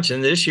see a punch.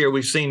 And this year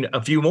we've seen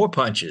a few more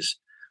punches.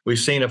 We've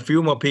seen a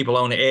few more people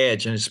on the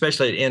edge, and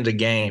especially at the end of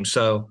games.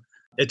 So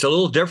it's a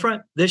little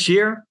different this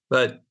year,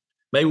 but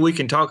maybe we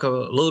can talk a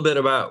little bit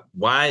about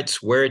why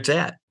it's where it's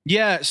at.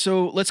 Yeah,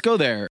 so let's go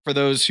there. For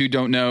those who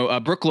don't know,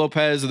 Brook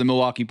Lopez of the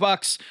Milwaukee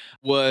Bucks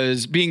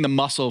was being the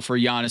muscle for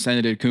Giannis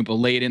Antetokounmpo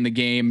late in the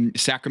game.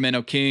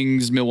 Sacramento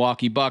Kings,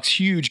 Milwaukee Bucks,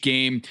 huge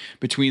game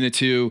between the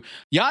two.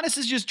 Giannis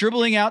is just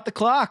dribbling out the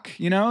clock.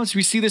 So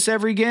we see this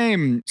every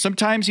game.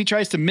 Sometimes he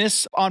tries to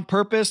miss on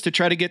purpose to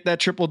try to get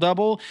that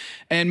triple-double.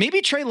 And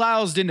maybe Trey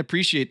Lyles didn't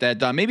appreciate that,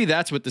 Don. Maybe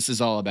that's what this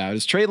is all about.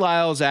 Is Trey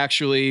Lyles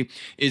actually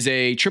is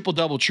a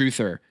triple-double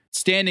truther,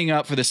 standing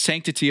up for the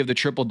sanctity of the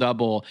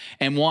triple-double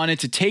and wanted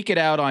to take it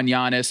out on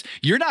Giannis.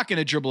 You're not going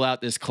to dribble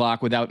out this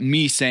clock without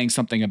me saying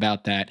something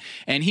about that.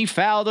 And he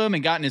fouled him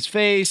and got in his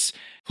face,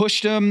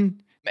 pushed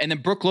him. And then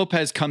Brook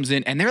Lopez comes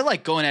in and they're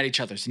like going at each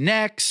other's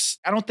necks.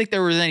 I don't think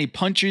there was any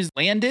punches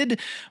landed,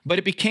 but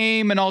it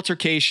became an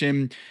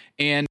altercation.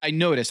 And I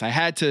noticed, I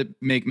had to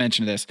make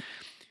mention of this.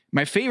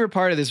 My favorite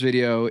part of this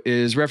video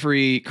is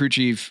referee crew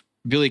chief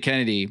Billy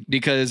Kennedy,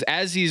 because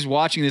as he's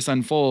watching this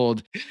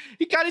unfold,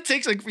 he kind of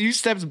takes a few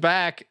steps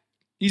back.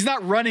 He's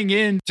not running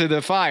into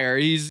the fire.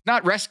 He's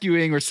not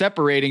rescuing or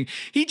separating.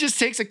 He just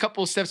takes a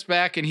couple of steps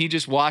back and he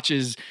just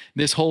watches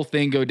this whole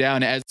thing go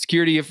down as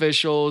security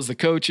officials, the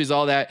coaches,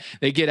 all that,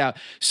 they get out.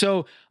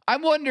 So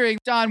I'm wondering,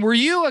 Don, are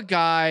you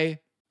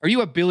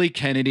a Billy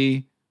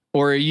Kennedy,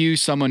 or are you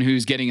someone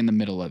who's getting in the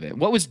middle of it?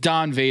 What was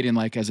Don Vaden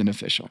like as an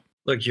official?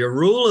 Look, your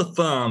rule of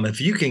thumb,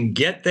 if you can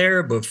get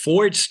there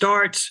before it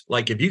starts,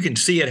 like if you can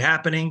see it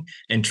happening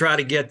and try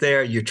to get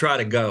there, you try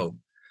to go.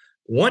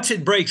 Once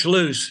it breaks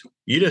loose,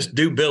 you just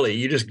do Billy.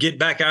 You just get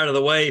back out of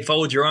the way,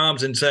 fold your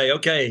arms and say,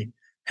 okay,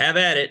 have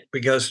at it,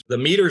 because the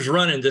meter's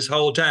running this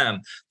whole time.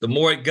 The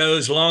more it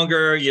goes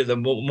longer, the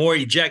more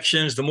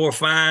ejections, the more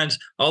fines,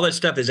 all that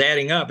stuff is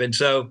adding up. And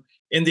so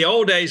in the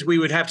old days, we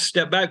would have to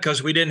step back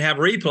because we didn't have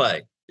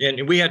replay.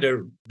 And we had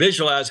to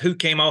visualize who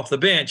came off the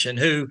bench and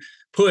who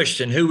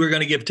pushed and who we're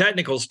going to give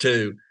technicals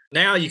to.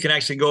 Now you can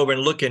actually go over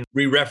and look and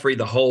re-referee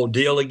the whole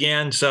deal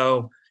again.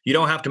 So you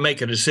don't have to make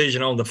a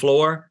decision on the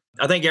floor.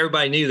 I think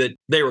everybody knew that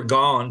they were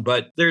gone,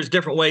 but there's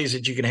different ways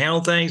that you can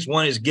handle things.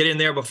 One is get in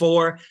there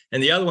before,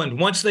 and the other one,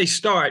 once they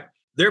start,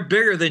 they're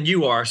bigger than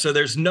you are. So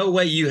there's no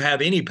way you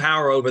have any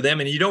power over them.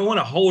 And you don't want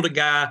to hold a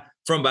guy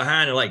from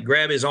behind and like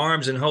grab his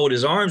arms and hold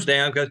his arms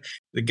down, because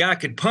the guy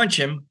could punch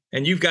him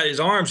and you've got his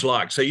arms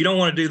locked. So you don't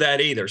want to do that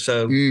either.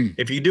 So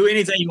if you do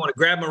anything, you want to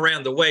grab him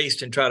around the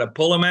waist and try to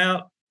pull him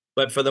out.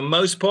 But for the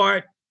most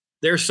part,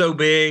 they're so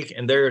big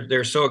and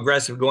they're so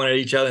aggressive going at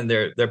each other, and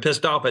they're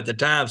pissed off at the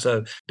time.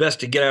 So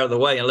best to get out of the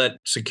way and let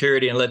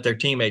security and let their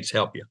teammates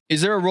help you.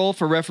 Is there a role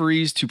for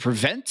referees to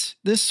prevent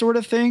this sort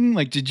of thing?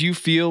 Like, did you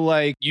feel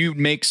like you'd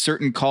make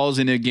certain calls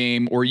in a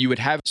game, or you would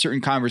have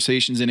certain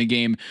conversations in a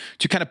game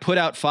to kind of put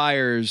out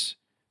fires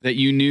that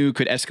you knew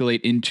could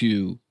escalate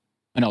into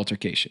an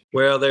altercation?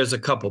 Well, there's a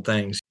couple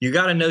things. You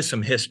got to know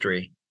some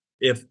history.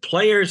 If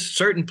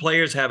certain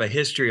players have a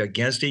history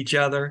against each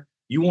other,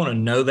 you want to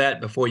know that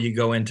before you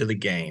go into the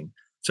game.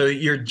 So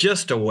you're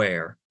just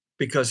aware,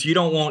 because you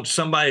don't want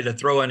somebody to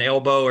throw an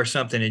elbow or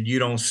something and you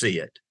don't see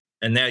it.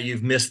 And now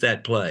you've missed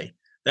that play.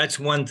 That's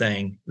one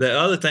thing. The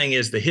other thing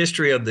is the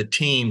history of the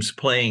teams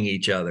playing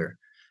each other.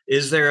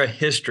 Is there a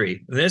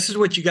history? And this is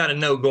what you got to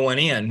know going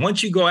in.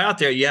 Once you go out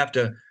there, you have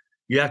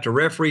to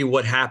referee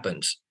what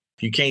happens.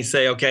 You can't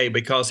say, okay,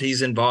 because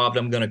he's involved,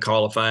 I'm going to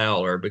call a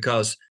foul, or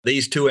because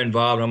these two are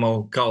involved, I'm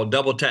going to call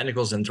double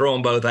technicals and throw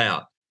them both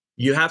out.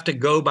 You have to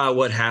go by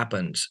what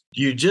happens.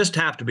 You just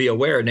have to be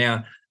aware.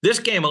 Now, this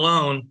game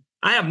alone,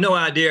 I have no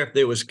idea if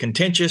it was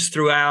contentious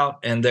throughout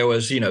and there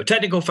was,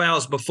 technical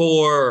fouls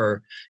before.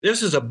 Or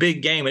this is a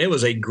big game, and it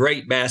was a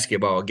great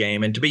basketball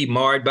game. And to be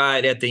marred by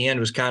it at the end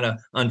was kind of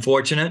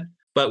unfortunate.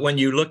 But when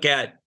you look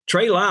at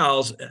Trey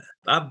Lyles,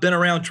 I've been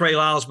around Trey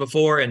Lyles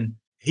before, and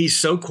he's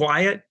so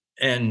quiet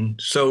and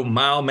so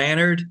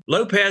mild-mannered.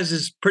 Lopez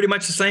is pretty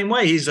much the same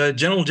way. He's a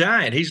gentle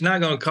giant. He's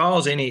not going to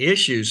cause any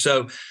issues.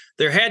 So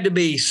there had to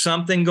be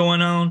something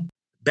going on.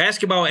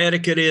 Basketball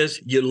etiquette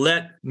is you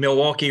let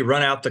Milwaukee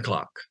run out the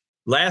clock.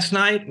 Last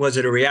night, was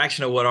it a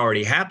reaction of what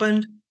already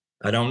happened?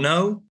 I don't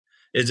know.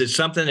 Is it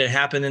something that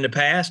happened in the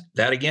past?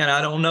 That, again,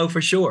 I don't know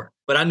for sure.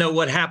 But I know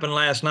what happened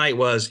last night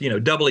was,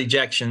 double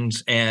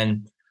ejections,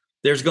 and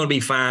there's going to be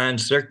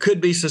fines. There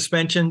could be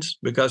suspensions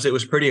because it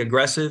was pretty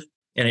aggressive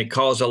and it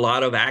caused a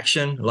lot of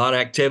action, a lot of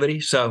activity.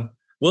 So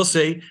we'll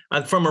see.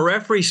 From a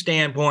referee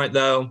standpoint,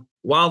 though,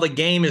 while the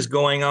game is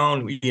going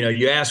on,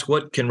 you ask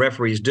what can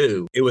referees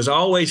do? It was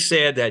always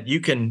said that you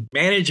can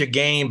manage a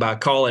game by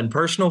calling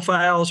personal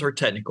fouls or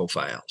technical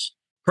fouls.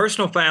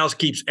 Personal fouls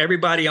keeps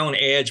everybody on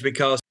edge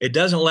because it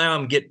doesn't allow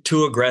them to get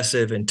too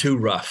aggressive and too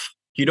rough.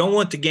 You don't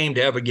want the game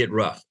to ever get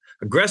rough.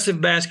 Aggressive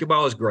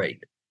basketball is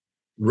great.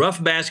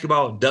 Rough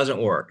basketball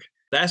doesn't work.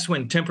 That's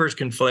when tempers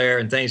can flare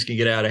and things can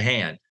get out of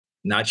hand.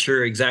 Not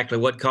sure exactly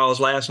what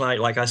caused last night,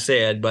 like I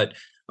said, but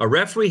a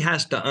referee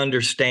has to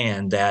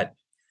understand that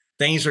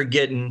things are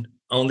getting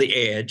on the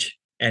edge.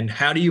 And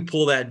how do you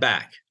pull that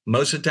back?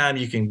 Most of the time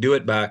you can do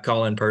it by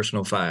calling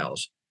personal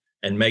fouls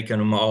and making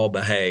them all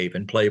behave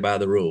and play by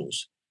the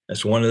rules.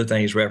 That's one of the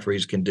things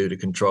referees can do to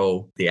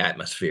control the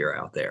atmosphere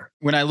out there.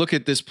 When I look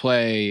at this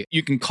play,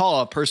 you can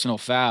call a personal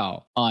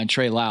foul on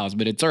Trey Lyles,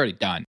 but it's already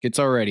done. It's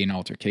already an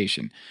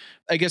altercation.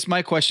 I guess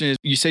my question is,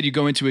 you said you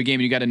go into a game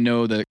and you got to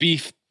know the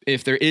beef,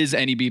 if there is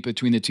any beef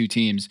between the two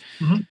teams.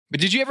 Mm-hmm. But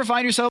did you ever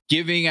find yourself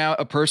giving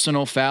out a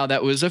personal foul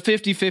that was a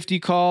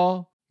 50-50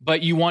 call,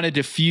 but you want to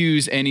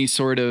diffuse any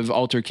sort of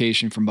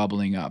altercation from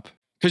bubbling up?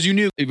 Because you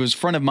knew it was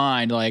front of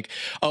mind, like,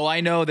 oh,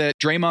 I know that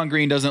Draymond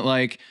Green doesn't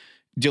like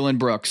Dylan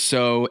Brooks.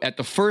 So at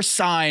the first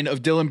sign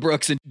of Dylan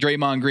Brooks and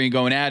Draymond Green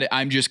going at it,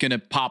 I'm just going to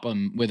pop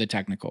them with a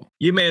technical.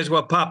 You may as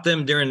well pop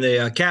them during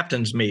the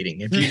captain's meeting.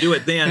 If you do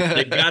it then,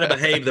 they've got to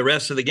behave the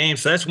rest of the game.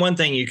 So that's one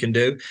thing you can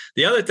do.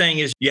 The other thing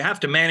is you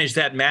have to manage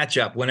that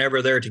matchup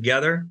whenever they're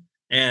together.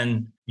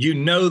 And you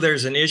know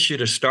there's an issue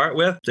to start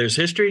with. There's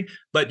history,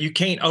 but you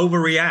can't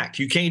overreact.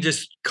 You can't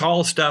just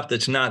call stuff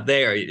that's not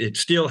there. It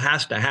still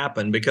has to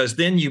happen, because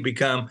then you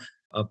become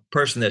a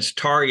person that's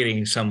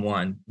targeting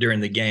someone during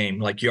the game.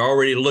 Like you're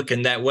already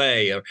looking that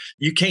way. Or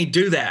you can't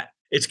do that.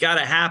 It's got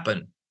to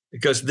happen,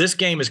 because this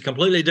game is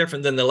completely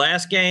different than the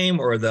last game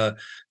or the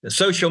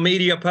social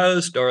media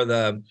post or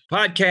the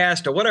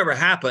podcast or whatever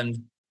happened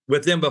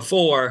with them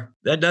before.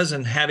 That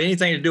doesn't have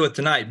anything to do with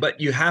tonight,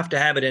 but you have to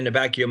have it in the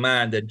back of your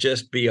mind that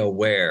just be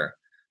aware,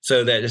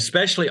 so that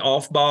especially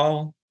off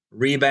ball,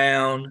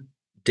 rebound,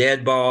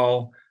 dead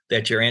ball,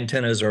 that your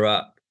antennas are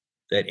up,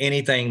 that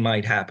anything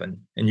might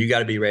happen, and you got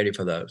to be ready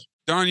for those.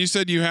 Don, you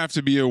said you have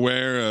to be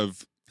aware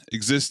of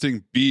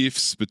existing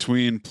beefs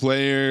between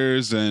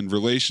players and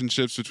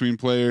relationships between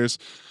players.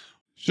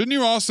 Shouldn't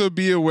you also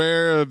be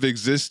aware of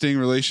existing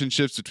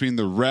relationships between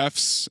the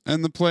refs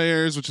and the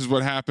players, which is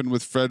what happened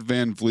with Fred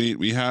VanVleet?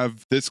 We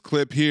have this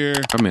clip here.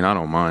 I mean, I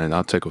don't mind.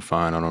 I'll take a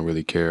fine. I don't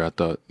really care. I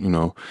thought,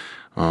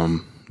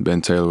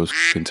 Ben Taylor was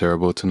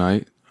terrible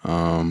tonight.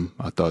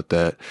 I thought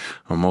that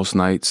on most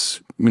nights,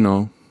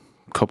 a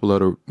couple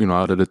of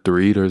out of the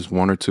three, there's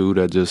one or two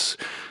that just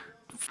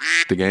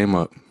the game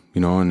up.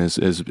 And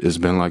it's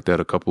been like that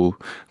a couple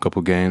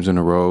games in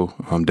a row.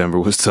 Denver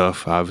was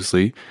tough,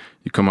 obviously.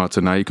 You come out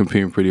tonight, you're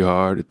competing pretty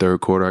hard. The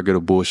third quarter, I get a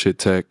bullshit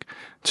tech,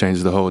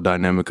 changes the whole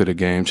dynamic of the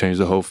game, changes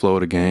the whole flow of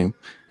the game.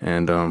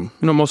 And,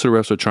 most of the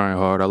refs are trying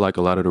hard. I like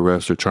a lot of the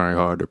refs are trying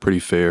hard. They're pretty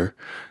fair.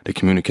 They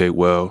communicate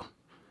well.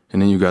 And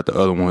then you got the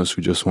other ones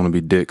who just want to be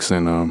dicks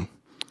and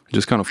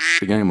just kind of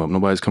the game up.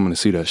 Nobody's coming to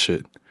see that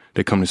shit.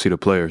 They come to see the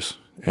players.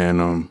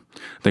 And I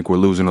think we're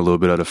losing a little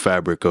bit of the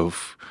fabric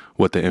of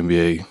what the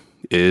NBA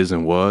is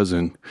and was,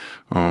 and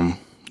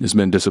it's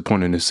been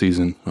disappointing this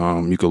season.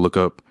 You could look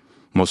up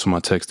most of my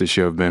texts this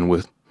year have been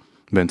with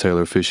Ben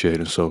Taylor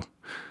officiating. So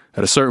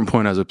at a certain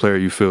point as a player,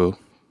 you feel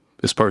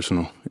it's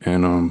personal,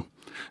 and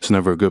it's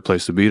never a good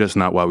place to be. That's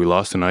not why we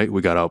lost tonight.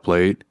 We got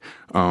outplayed,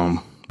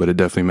 but it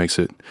definitely makes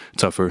it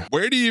tougher.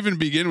 Where do you even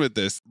begin with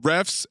this?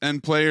 Refs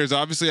and players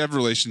obviously have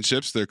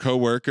relationships. They're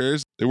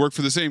coworkers. They work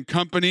for the same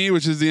company,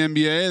 which is the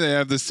NBA. They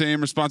have the same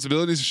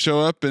responsibilities to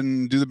show up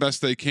and do the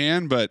best they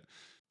can, but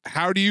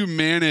how do you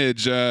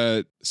manage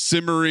a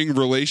simmering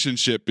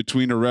relationship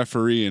between a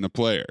referee and a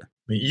player?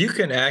 You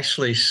can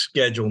actually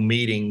schedule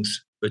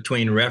meetings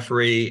between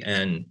referee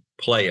and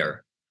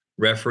player,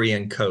 referee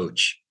and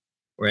coach,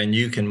 and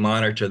you can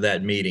monitor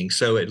that meeting.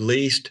 So at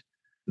least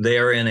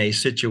they're in a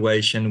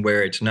situation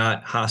where it's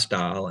not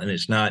hostile and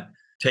it's not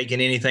taking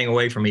anything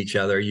away from each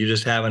other. You're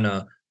just having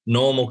a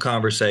normal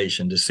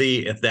conversation to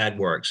see if that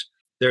works.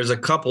 There's a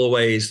couple of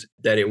ways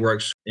that it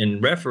works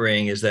in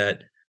refereeing is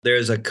that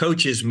there's a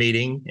coaches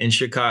meeting in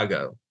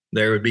Chicago.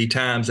 There would be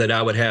times that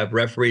I would have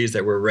referees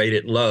that were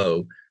rated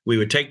low. We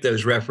would take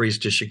those referees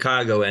to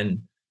Chicago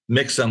and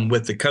mix them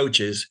with the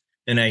coaches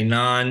in a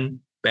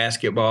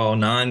non-basketball,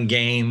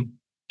 non-game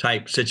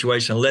type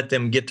situation, let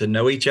them get to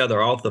know each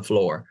other off the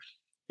floor.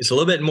 It's a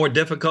little bit more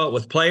difficult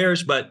with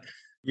players, but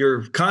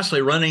you're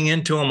constantly running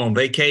into them on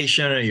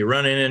vacation, or you're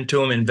running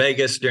into them in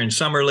Vegas during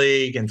summer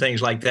league and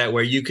things like that,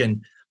 where you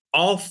can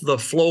off the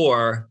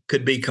floor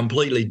could be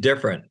completely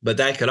different, but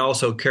that could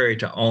also carry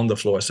to on the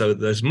floor. So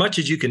as much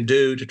as you can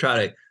do to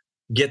try to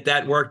get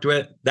that worked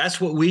with, that's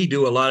what we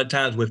do a lot of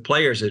times with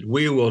players, is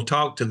we will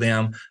talk to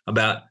them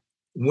about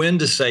when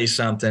to say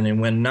something and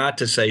when not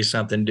to say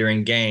something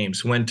during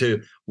games, when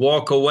to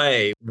walk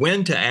away,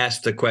 when to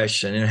ask the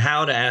question and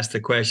how to ask the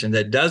question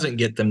that doesn't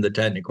get them the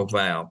technical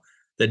foul,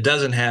 that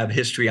doesn't have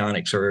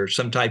histrionics or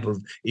some type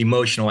of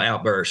emotional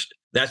outburst.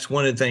 That's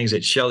one of the things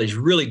that Shelly's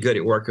really good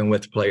at working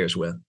with players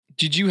with.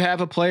 Did you have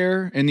a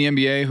player in the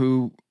NBA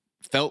who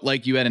felt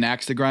like you had an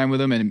axe to grind with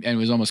him and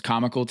was almost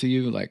comical to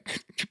you?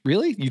 Like,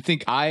 really? You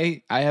think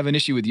I have an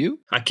issue with you?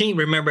 I can't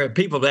remember.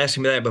 People have asked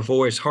me that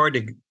before. It's hard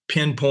to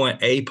pinpoint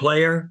a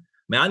player. I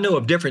mean, I know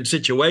of different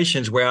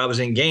situations where I was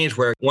in games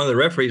where one of the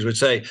referees would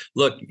say,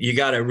 look, you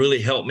got to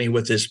really help me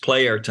with this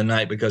player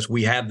tonight because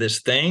we have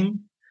this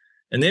thing.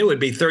 And then it would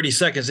be 30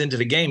 seconds into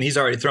the game, he's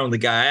already thrown the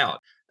guy out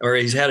or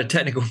he's had a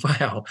technical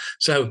foul.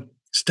 So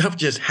stuff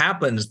just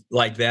happens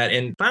like that.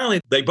 And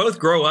finally, they both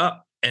grow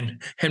up and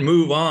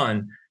move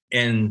on.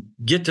 and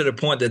get to the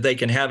point that they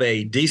can have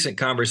a decent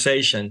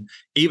conversation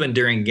even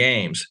during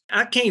games.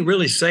 I can't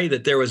really say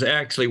that there was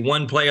actually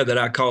one player that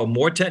I called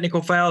more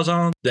technical fouls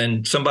on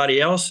than somebody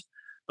else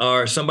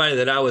or somebody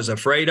that I was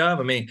afraid of.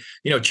 I mean,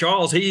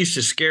 Charles, he used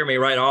to scare me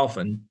right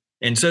often.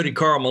 And so did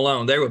Karl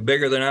Malone. They were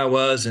bigger than I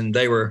was, and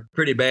they were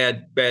pretty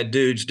bad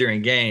dudes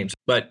during games.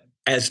 But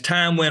as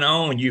time went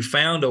on, you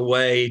found a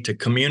way to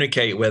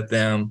communicate with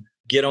them,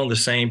 get on the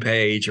same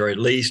page, or at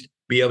least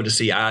be able to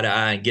see eye to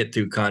eye and get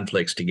through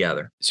conflicts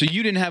together. So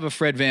you didn't have a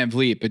Fred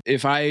VanVleet, but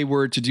if I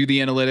were to do the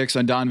analytics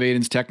on Don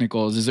Vaden's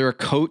technicals, is there a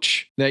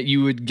coach that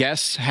you would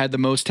guess had the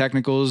most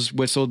technicals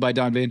whistled by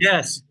Don Vaden?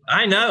 Yes,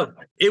 I know.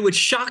 It would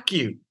shock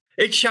you.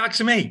 It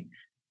shocks me.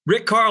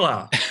 Rick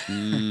Carlisle.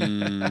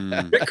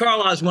 Rick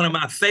Carlisle is one of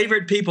my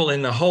favorite people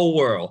in the whole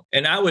world.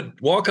 And I would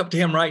walk up to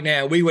him right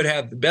now. We would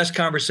have the best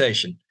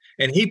conversation.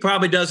 And he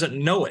probably doesn't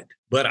know it,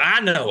 but I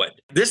know it.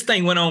 This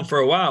thing went on for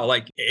a while.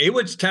 Like, it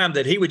was time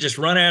that he would just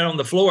run out on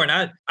the floor. And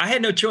I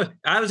had no choice.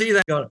 I was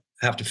either going to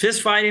have to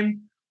fist fight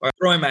him or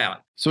throw him out.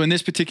 So in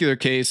this particular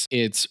case,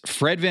 it's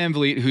Fred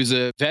VanVleet, who's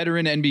a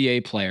veteran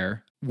NBA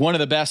player, one of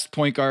the best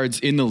point guards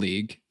in the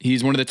league.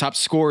 He's one of the top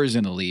scorers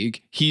in the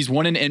league. He's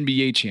won an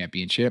NBA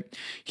championship.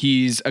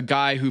 He's a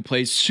guy who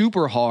plays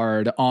super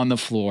hard on the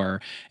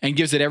floor and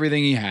gives it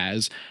everything he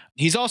has.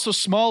 He's also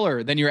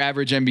smaller than your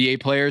average NBA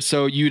player,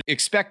 so you'd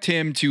expect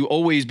him to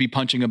always be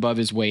punching above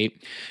his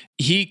weight.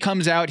 He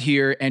comes out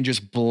here and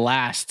just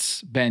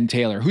blasts Ben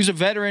Taylor, who's a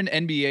veteran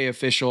NBA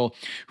official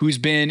who's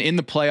been in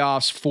the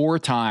playoffs 4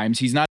 times.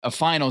 He's not a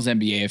finals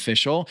NBA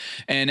official.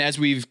 And as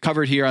we've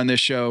covered here on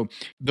this show,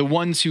 the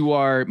ones who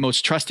are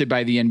most trusted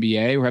by the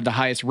NBA, who have the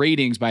highest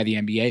ratings by the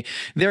NBA,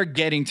 they're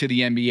getting to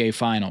the NBA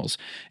finals.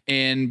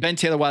 And Ben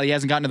Taylor, while he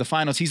hasn't gotten to the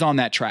finals, he's on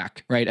that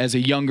track, right, as a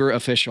younger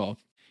official.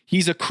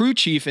 He's a crew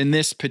chief in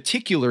this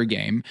particular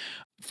game.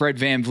 Fred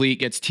VanVleet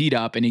gets teed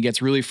up and he gets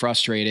really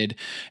frustrated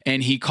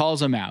and he calls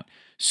him out.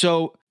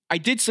 So I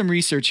did some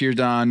research here,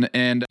 Don,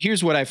 and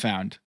here's what I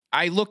found.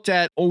 I looked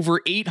at over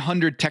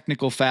 800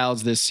 technical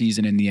fouls this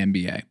season in the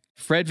NBA.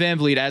 Fred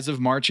VanVleet, as of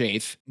March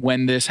 8th,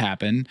 when this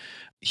happened,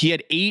 he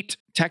had 8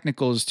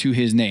 technicals to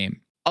his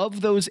name.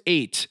 Of those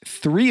 8,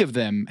 3 of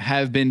them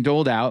have been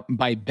doled out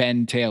by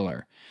Ben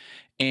Taylor.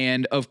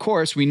 And of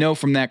course, we know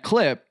from that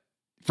clip,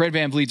 Fred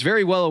VanVleet's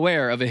very well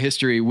aware of a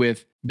history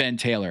with Ben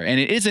Taylor. And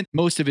it isn't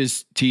most of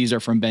his tees are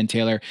from Ben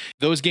Taylor.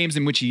 Those games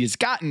in which he has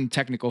gotten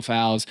technical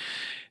fouls,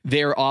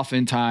 they're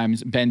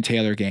oftentimes Ben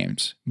Taylor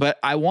games. But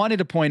I wanted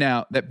to point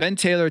out that Ben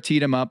Taylor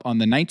teed him up on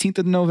the 19th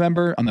of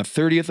November, on the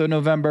 30th of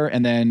November,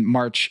 and then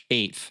March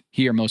 8th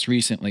here most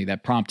recently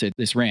that prompted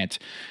this rant.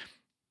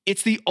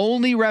 It's the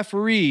only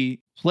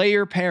referee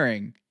player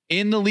pairing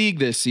in the league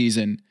this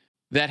season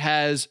that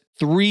has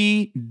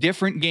 3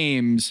 different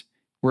games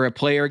where a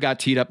player got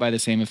teed up by the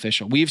same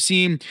official. We've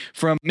seen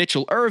from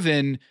Mitchell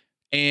Irvin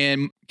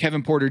and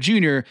Kevin Porter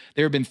Jr.,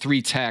 there have been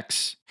 3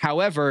 techs.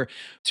 However,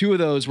 2 of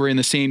those were in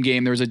the same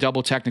game. There was a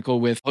double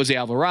technical with Jose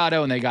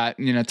Alvarado, and they got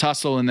in a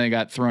tussle and they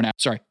got thrown out.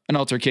 Sorry, an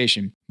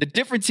altercation. The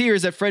difference here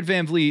is that Fred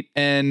VanVleet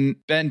and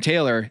Ben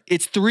Taylor,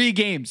 it's 3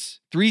 games,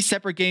 3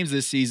 separate games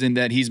this season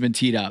that he's been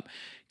teed up.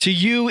 To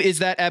you, is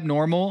that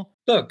abnormal?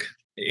 Look,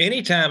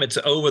 anytime it's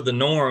over the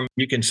norm,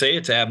 you can say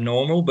it's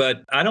abnormal,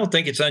 but I don't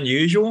think it's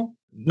unusual.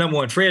 Number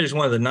one, Fred is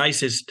one of the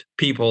nicest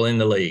people in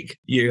the league.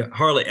 You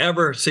hardly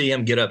ever see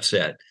him get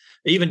upset,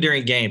 even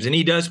during games. And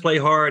he does play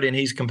hard and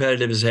he's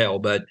competitive as hell,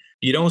 but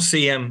you don't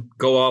see him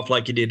go off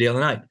like he did the other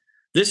night.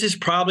 This is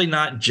probably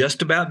not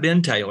just about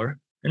Ben Taylor,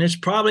 and it's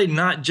probably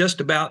not just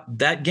about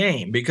that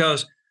game,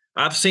 because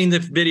I've seen the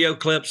video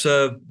clips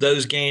of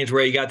those games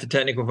where he got the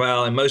technical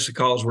foul and most of the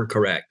calls were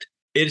correct.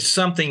 It's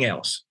something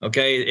else,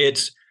 okay?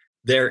 It's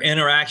their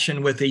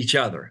interaction with each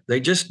other. They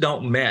just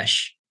don't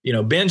mesh.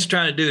 Ben's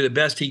trying to do the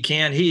best he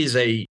can. He's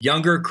a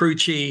younger crew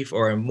chief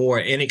or a more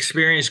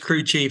inexperienced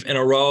crew chief in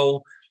a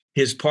role.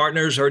 His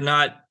partners are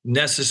not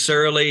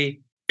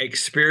necessarily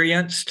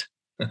experienced.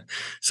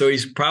 So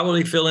he's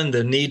probably feeling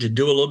the need to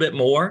do a little bit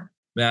more.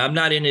 Now, I'm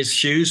not in his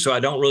shoes, so I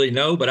don't really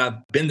know, but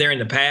I've been there in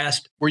the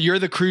past. Where you're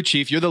the crew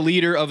chief, you're the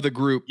leader of the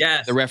group,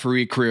 yes, the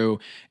referee crew,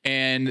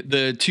 and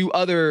the 2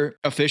 other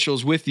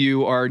officials with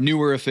you are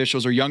newer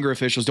officials or younger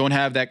officials, don't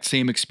have that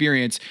same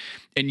experience,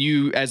 and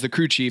you, as the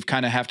crew chief,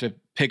 kind of have to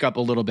pick up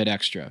a little bit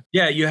extra.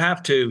 Yeah, you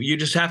have to. You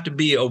just have to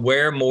be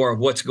aware more of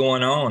what's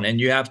going on, and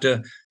you have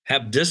to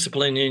have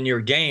discipline in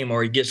your game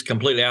or it gets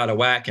completely out of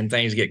whack and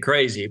things get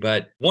crazy.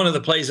 But one of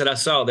the plays that I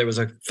saw, there was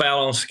a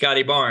foul on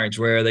Scotty Barnes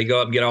where they go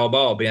up and get all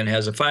ball. Ben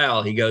has a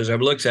foul. He goes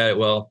over, looks at it.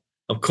 Well,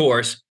 of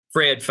course,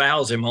 Fred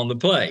fouls him on the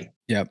play.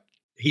 Yep.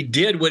 He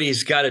did what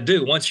he's got to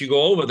do. Once you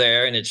go over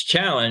there and it's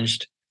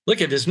challenged,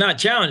 look, if it's not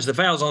challenged, the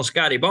foul's on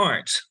Scotty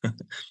Barnes.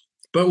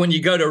 But when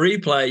you go to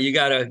replay, you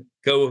got to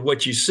go with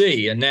what you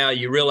see. And now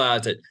you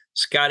realize that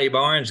Scotty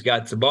Barnes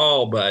got the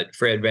ball, but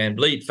Fred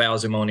VanVleet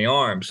fouls him on the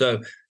arm.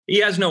 So he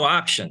has no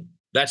option.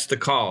 That's the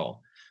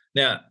call.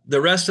 Now,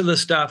 the rest of the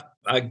stuff,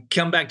 I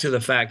come back to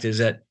the fact is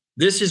that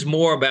this is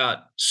more about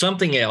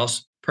something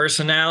else,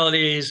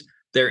 personalities,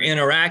 their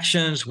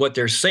interactions, what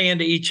they're saying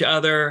to each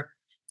other.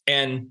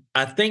 And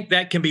I think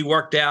that can be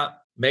worked out,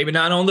 maybe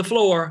not on the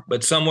floor,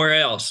 but somewhere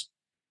else.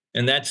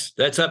 And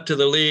that's up to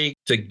the league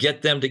to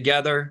get them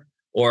together,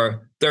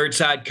 or third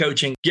side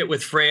coaching, get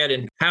with Fred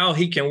and how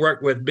he can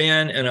work with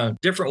Ben in a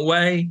different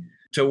way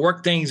to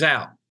work things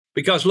out.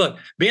 Because look,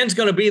 Ben's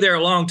going to be there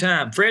a long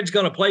time. Fred's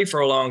going to play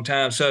for a long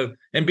time.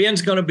 And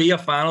Ben's going to be a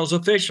finals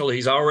official.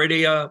 He's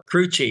already a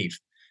crew chief.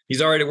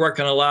 He's already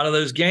working a lot of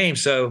those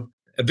games. So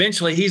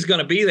eventually he's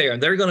going to be there,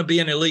 and they're going to be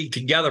in the league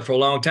together for a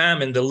long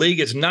time. And the league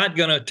is not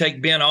going to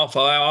take Ben off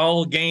of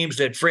all games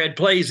that Fred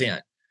plays in.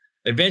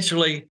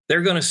 Eventually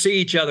they're going to see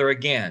each other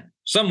again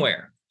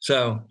somewhere.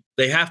 So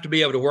they have to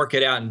be able to work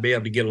it out and be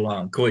able to get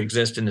along,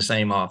 coexist in the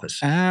same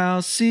office.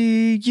 I'll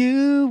see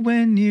you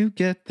when you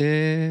get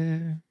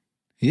there,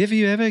 if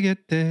you ever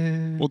get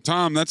there. Well,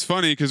 Tom, that's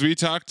funny because we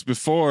talked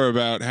before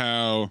about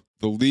how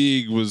the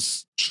league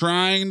was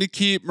trying to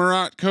keep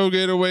Marat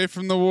Kogut away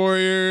from the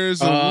Warriors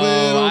a little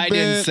bit. I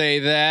didn't say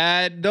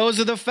that. Those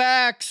are the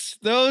facts.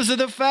 It's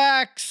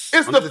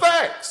the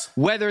facts.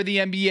 Whether the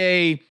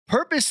NBA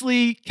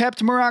purposely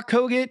kept Marat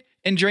Kogut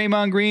and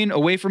Draymond Green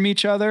away from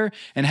each other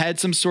and had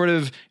some sort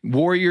of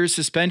Warriors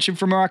suspension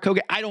for Marat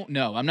Kogut, I don't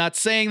know. I'm not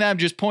saying that. I'm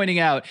just pointing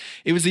out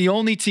it was the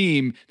only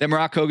team that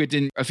Marat Kogut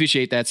didn't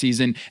officiate that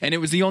season, and it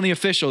was the only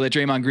official that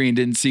Draymond Green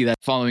didn't see that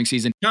following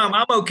season. Tom,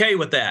 I'm okay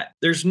with that.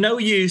 There's no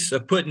use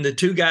of putting the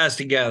two guys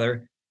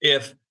together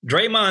if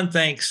Draymond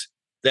thinks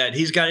that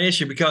he's got an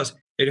issue, because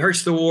it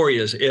hurts the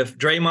Warriors. If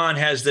Draymond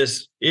has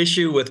this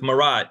issue with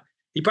Marat,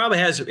 he probably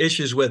has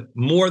issues with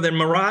more than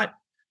Marat,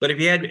 but if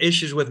he had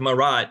issues with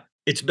Marat,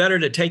 it's better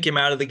to take him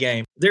out of the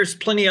game. There's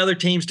plenty of other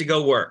teams to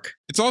go work.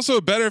 It's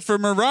also better for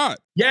Marat.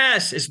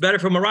 Yes, it's better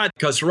for Marat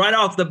because right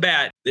off the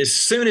bat, as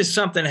soon as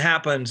something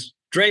happens,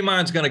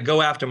 Draymond's going to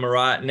go after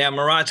Marat. Now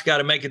Marat's got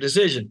to make a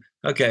decision.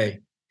 Okay,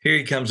 here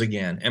he comes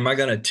again. Am I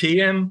going to tee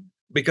him?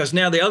 Because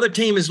now the other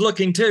team is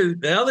looking too.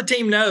 The other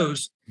team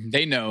knows.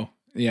 They know.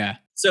 Yeah.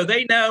 So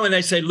they know, and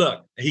they say,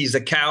 look, he's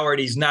a coward.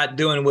 He's not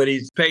doing what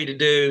he's paid to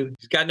do.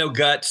 He's got no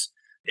guts.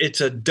 It's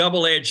a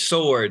double-edged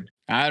sword.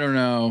 I don't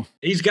know.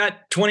 He's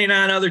got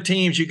 29 other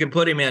teams you can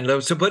put him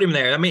in, so put him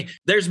there. I mean,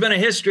 there's been a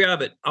history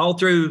of it all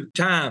through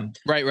time.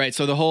 Right.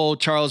 So the whole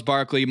Charles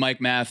Barkley, Mike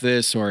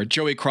Mathis, or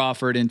Joey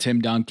Crawford and Tim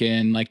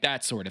Duncan, like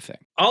that sort of thing.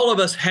 All of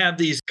us have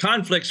these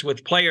conflicts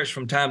with players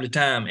from time to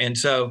time. And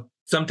so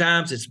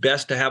sometimes it's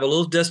best to have a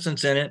little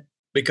distance in it,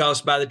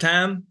 because by the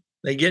time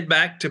they get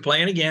back to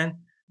playing again,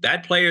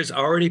 that player's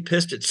already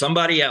pissed at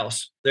somebody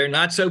else. They're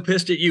not so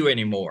pissed at you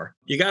anymore.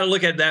 You got to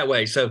look at it that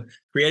way. So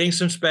creating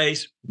some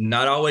space,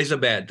 not always a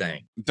bad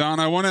thing.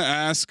 Don, I want to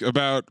ask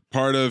about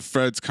part of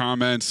Fred's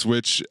comments,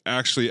 which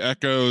actually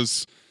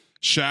echoes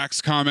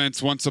Shaq's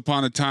comments once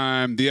upon a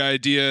time, the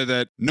idea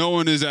that no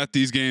one is at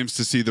these games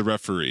to see the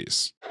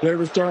referees. They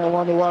were starting to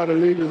wonder why the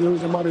league is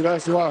losing money.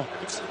 That's why.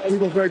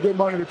 People pay good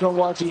money to come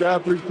watch the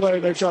athletes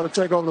play. They try to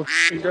take over the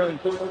game.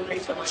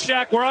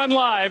 Shaq, we're on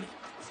live.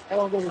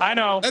 I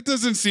know. That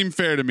doesn't seem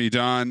fair to me,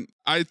 Don.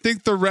 I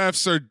think the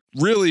refs are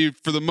really,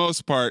 for the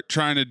most part,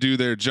 trying to do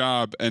their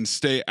job and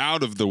stay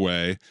out of the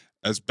way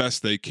as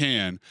best they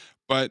can.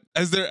 But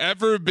has there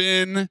ever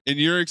been, in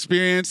your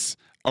experience,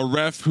 a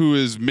ref who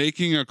is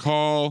making a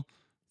call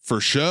for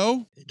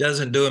show? It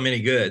doesn't do them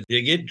any good.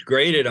 You get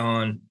graded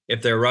on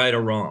if they're right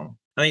or wrong.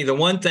 I think the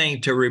one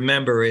thing to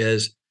remember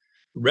is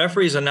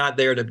referees are not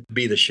there to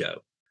be the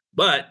show.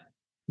 But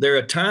there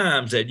are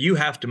times that you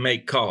have to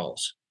make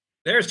calls.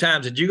 There's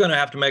times that you're going to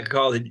have to make a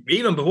call that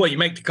even before you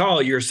make the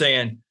call, you're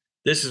saying,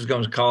 this is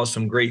going to cause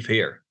some grief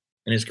here,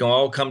 and it's going to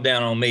all come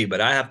down on me,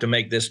 but I have to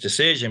make this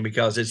decision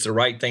because it's the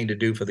right thing to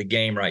do for the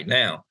game right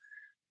now.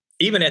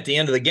 Even at the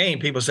end of the game,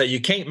 people say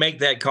you can't make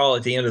that call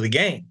at the end of the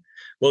game.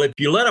 Well, if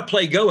you let a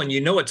play go and you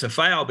know it's a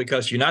foul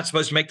because you're not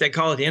supposed to make that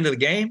call at the end of the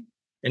game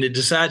and it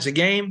decides the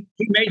game,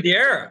 he made the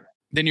error.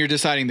 Then you're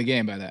deciding the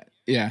game by that.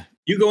 Yeah.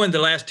 You go in the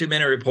last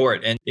 2-minute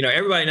report and,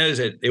 everybody knows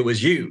that it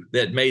was you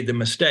that made the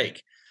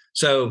mistake.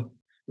 So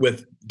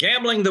with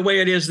gambling the way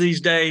it is these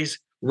days,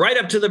 right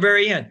up to the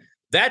very end,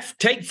 that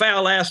take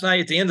foul last night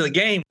at the end of the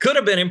game could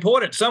have been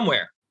important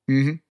somewhere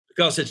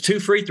because it's 2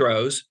 free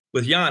throws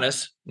with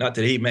Giannis. Not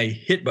that he may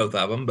hit both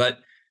of them, but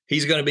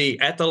he's going to be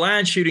at the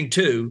line shooting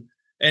 2.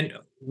 And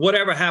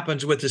whatever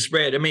happens with the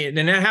spread, and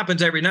that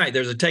happens every night.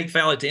 There's a take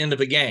foul at the end of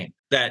a game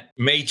that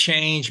may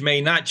change, may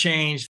not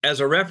change.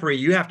 As a referee,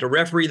 you have to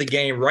referee the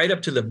game right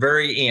up to the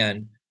very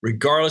end,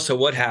 regardless of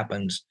what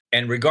happens.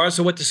 And regardless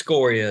of what the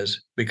score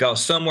is,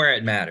 because somewhere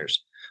it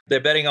matters. They're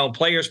betting on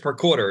players per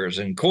quarters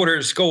and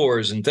quarter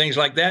scores and things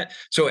like that.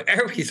 So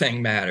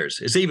everything matters.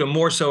 It's even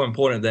more so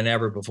important than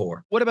ever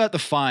before. What about the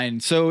fine?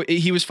 So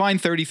he was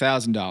fined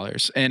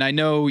 $30,000. And I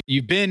know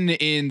you've been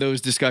in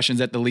those discussions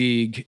at the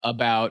league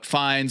about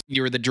fines.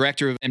 You were the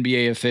director of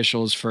NBA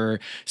officials for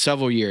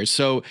several years.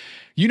 So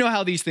you know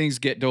how these things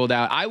get doled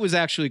out. I was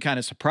actually kind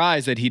of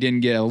surprised that he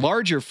didn't get a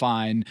larger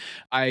fine.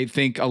 I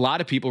think a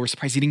lot of people were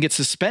surprised he didn't get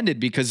suspended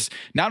because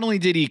not only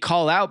did he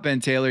call out Ben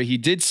Taylor, he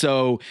did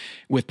so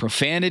with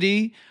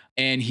profanity.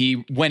 and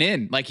he went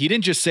in. Like, he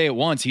didn't just say it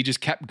once, he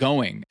just kept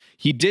going.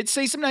 He did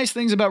say some nice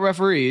things about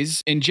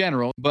referees in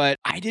general, but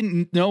I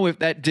didn't know if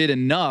that did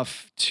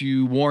enough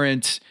to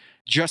warrant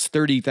just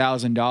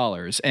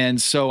 $30,000.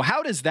 And so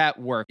how does that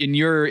work in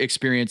your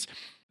experience,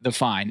 the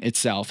fine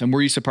itself? And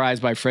were you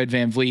surprised by Fred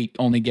VanVleet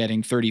only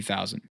getting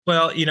 $30,000?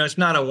 Well, it's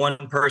not a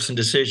one-person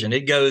decision.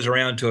 It goes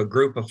around to a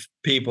group of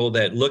people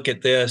that look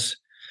at this.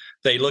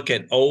 They look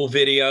at old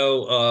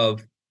video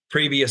of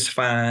previous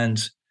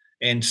fines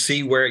and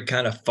see where it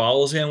kind of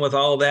falls in with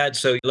all that.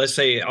 So let's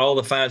say all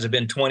the fines have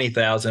been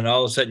 $20,000.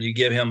 All of a sudden you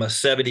give him a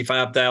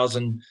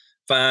 $75,000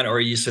 fine, or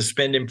you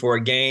suspend him for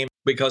a game,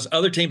 because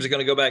other teams are going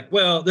to go back,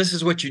 well, this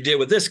is what you did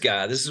with this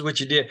guy. This is what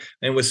you did.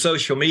 And with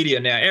social media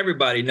now,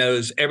 everybody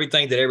knows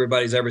everything that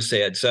everybody's ever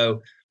said.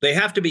 So they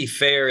have to be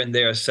fair in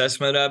their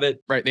assessment of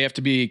it. Right. They have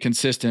to be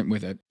consistent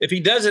with it. If he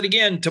does it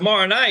again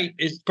tomorrow night,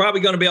 it's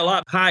probably going to be a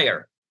lot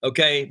higher.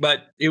 Okay.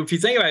 But if you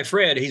think about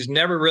Fred, he's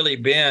never really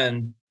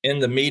been in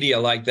the media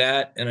like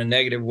that in a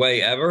negative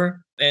way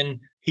ever. And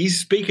he's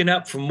speaking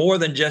up for more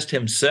than just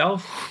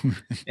himself.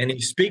 And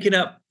he's speaking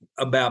up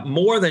about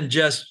more than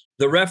just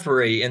the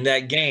referee in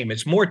that game.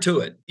 It's more to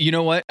it. You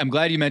know what? I'm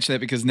glad you mentioned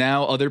that, because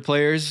now other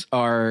players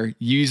are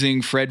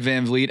using Fred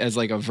VanVleet as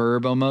like a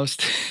verb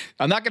almost.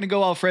 I'm not going to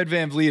go all Fred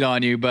VanVleet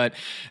on you, but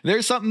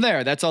there's something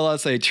there. That's all I'll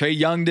say. Trae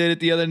Young did it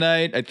the other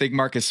night. I think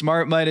Marcus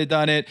Smart might have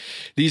done it.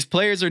 These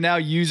players are now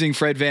using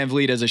Fred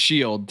VanVleet as a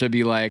shield to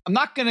be like, I'm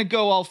not going to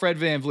go all Fred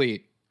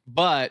VanVleet,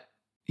 but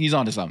he's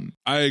onto something.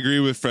 I agree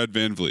with Fred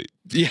VanVleet.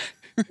 Yeah.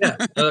 Yeah.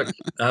 Look,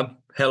 I've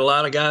had a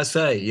lot of guys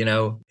say,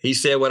 he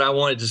said what I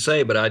wanted to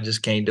say, but I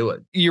just can't do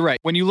it. You're right.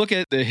 When you look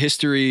at the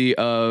history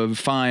of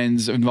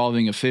fines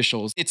involving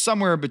officials, it's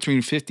somewhere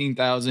between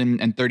 $15,000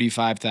 and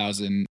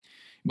 $35,000.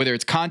 Whether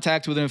it's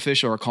contact with an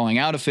official or calling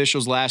out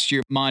officials. Last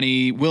year,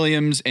 Monty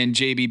Williams and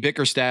JB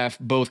Bickerstaff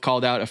both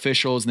called out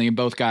officials, and they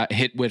both got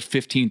hit with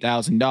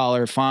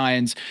 $15,000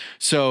 fines.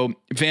 So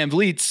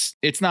VanVleet's,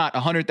 it's not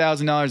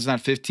 $100,000, it's not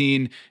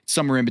 $15,000, it's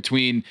somewhere in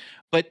between.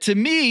 But to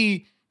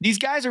me, these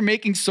guys are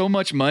making so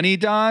much money,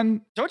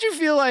 Don. Don't you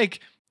feel like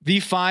the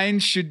fine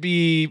should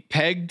be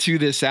pegged to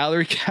the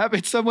salary cap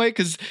in some way?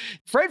 Because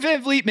Fred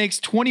VanVleet makes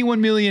 $21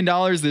 million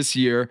this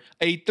year.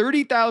 A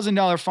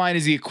 $30,000 fine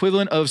is the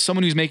equivalent of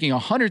someone who's making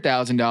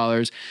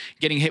 $100,000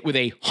 getting hit with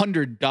a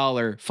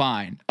 $100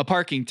 fine, a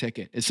parking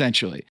ticket,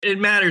 essentially. It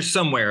matters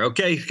somewhere,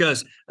 okay?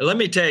 Because let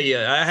me tell you,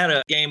 I had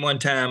a game one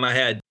time. I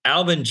had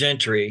Alvin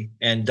Gentry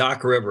and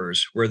Doc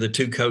Rivers were the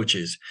two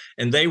coaches,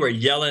 and they were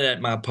yelling at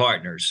my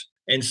partners.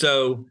 And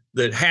so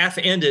the half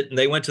ended and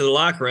they went to the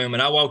locker room,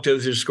 and I walked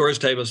over to the scores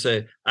table and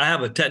said, I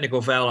have a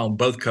technical foul on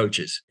both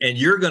coaches and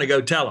you're going to go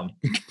tell them.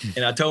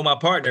 And I told my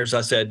partners,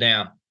 I said,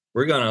 now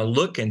we're going to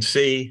look and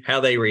see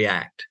how they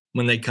react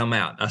when they come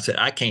out. I said,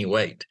 I can't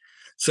wait.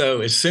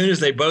 So as soon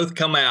as they both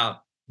come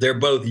out, they're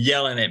both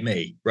yelling at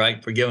me,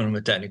 right, for giving them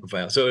a technical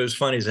foul. So it was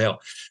funny as hell.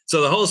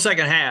 So the whole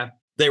second half,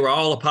 they were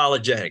all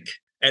apologetic.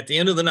 At the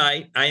end of the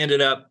night, I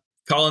ended up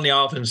calling the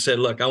office and said,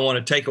 look, I want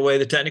to take away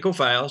the technical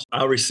fouls.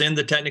 I'll rescind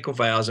the technical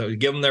fouls. I would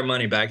give them their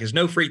money back. There's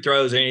no free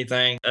throws or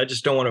anything. I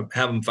just don't want to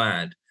have them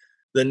fined.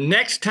 The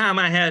next time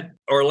I had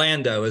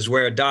Orlando is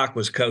where Doc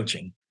was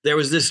coaching. There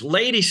was this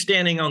lady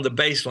standing on the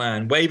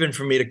baseline waving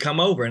for me to come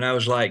over. And I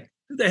was like,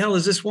 who the hell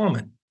is this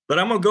woman? But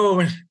I'm going to go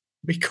over and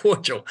be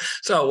cordial.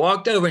 So I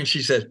walked over and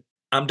she said,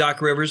 I'm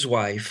Doc Rivers'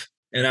 wife.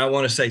 And I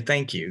want to say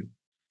thank you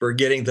for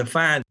getting the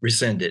fine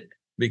rescinded,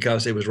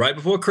 because it was right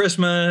before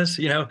Christmas,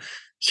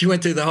 She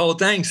went through the whole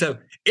thing. So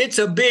it's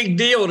a big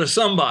deal to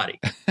somebody.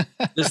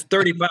 This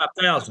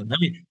 $35,000. I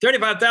mean,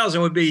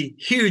 $35,000 would be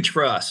huge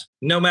for us,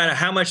 no matter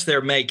how much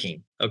they're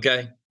making.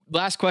 Okay.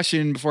 Last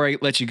question before I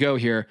let you go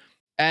here.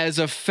 As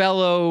a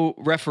fellow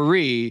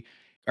referee,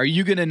 are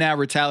you going to now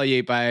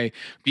retaliate by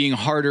being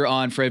harder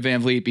on Fred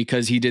VanVleet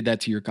because he did that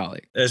to your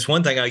colleague? That's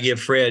one thing I give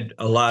Fred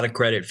a lot of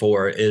credit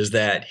for, is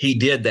that he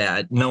did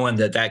that knowing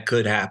that that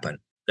could happen,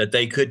 that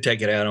they could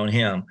take it out on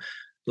him.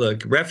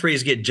 Look,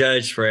 referees get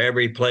judged for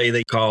every play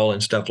they call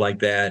and stuff like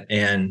that.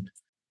 And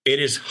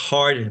it is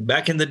hard.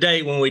 Back in the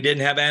day when we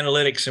didn't have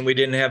analytics and we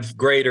didn't have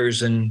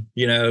graders and,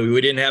 we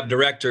didn't have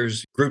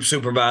directors, group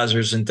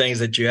supervisors and things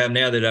that you have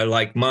now that are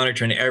like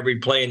monitoring every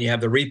play, and you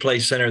have the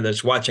replay center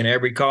that's watching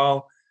every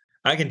call.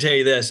 I can tell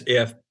you this,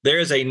 if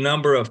there's a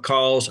number of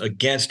calls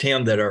against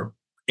him that are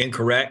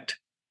incorrect,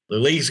 the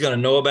league's going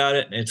to know about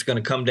it, and it's going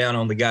to come down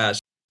on the guys.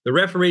 The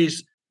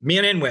referees,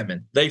 men and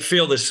women, they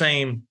feel the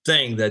same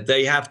thing, that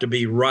they have to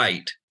be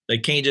right. They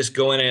can't just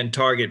go in and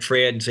target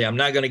Fred and say, I'm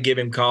not going to give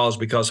him calls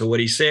because of what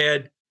he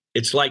said.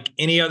 It's like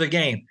any other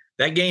game.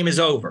 That game is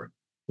over.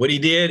 What he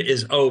did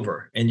is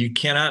over, and you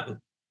cannot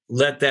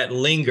let that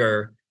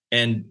linger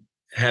and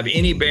have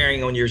any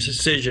bearing on your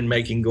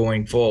decision-making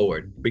going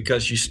forward,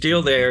 because you're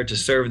still there to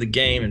serve the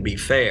game and be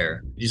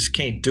fair. You just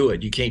can't do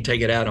it. You can't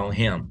take it out on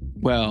him.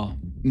 Well,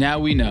 now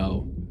we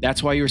know.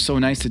 That's why you were so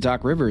nice to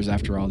Doc Rivers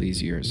after all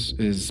these years,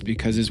 is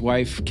because his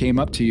wife came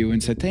up to you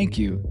and said, thank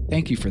you.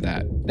 Thank you for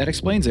that. That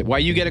explains it. Why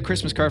you get a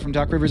Christmas card from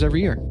Doc Rivers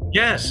every year.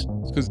 Yes.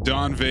 It's because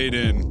Don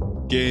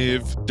Vaden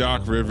gave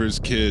Doc Rivers'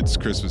 kids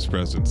Christmas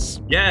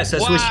presents. Yes,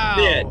 that's what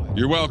she did.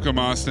 You're welcome,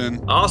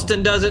 Austin.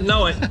 Austin doesn't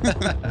know it.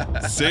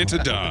 Santa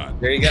Don.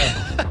 There you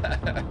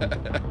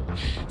go.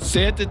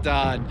 Santa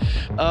Don.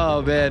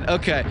 Oh, man.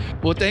 Okay.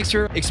 Well, thanks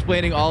for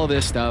explaining all of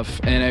this stuff.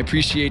 And I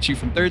appreciate you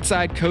from Third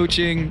Side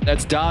Coaching.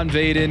 That's Don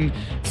Vaden,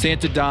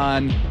 Santa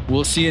Don.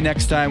 We'll see you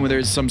next time when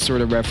there's some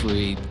sort of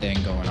referee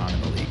thing going on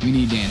in the league. We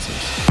need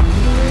answers.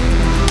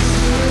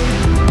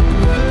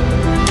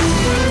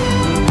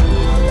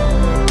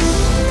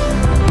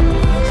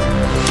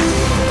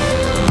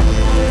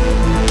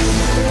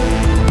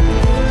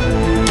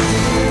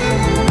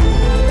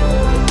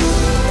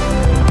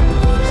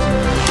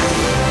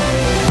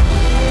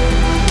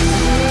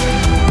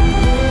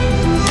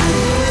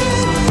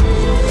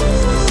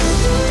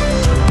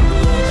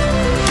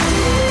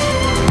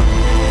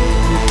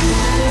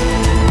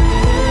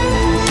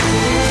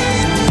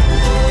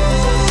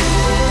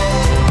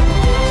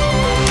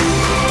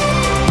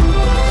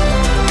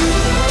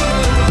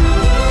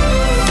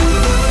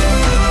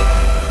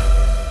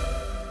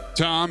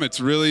 Tom, it's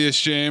really a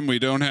shame we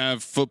don't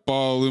have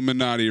Football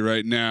Illuminati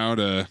right now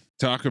to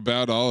talk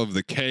about all of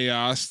the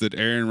chaos that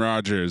Aaron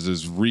Rodgers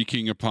is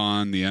wreaking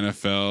upon the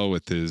NFL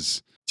with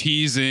his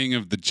teasing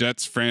of the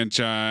Jets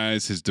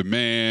franchise, his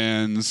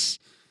demands.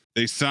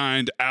 They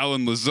signed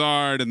Alan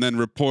Lazard, and then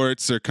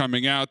reports are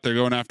coming out. They're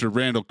going after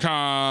Randall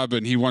Cobb,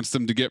 and he wants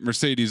them to get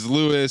Mercedes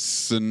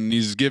Lewis, and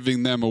he's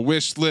giving them a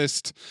wish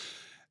list.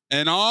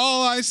 And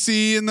all I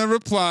see in the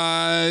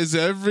replies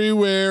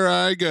everywhere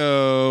I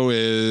go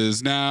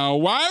is, now,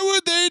 why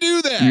would they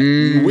do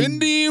that?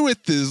 Windy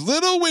with his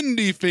little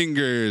windy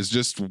fingers,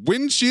 just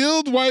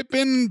windshield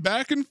wiping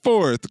back and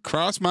forth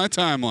across my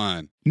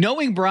timeline.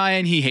 Knowing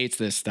Brian, he hates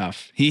this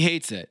stuff. He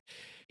hates it.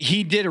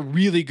 He did a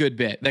really good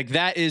bit. Like,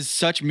 that is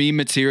such meme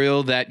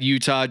material, that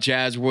Utah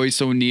Jazz,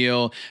 Royce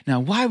O'Neal.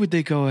 Now, why would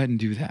they go ahead and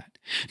do that?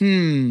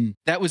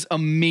 That was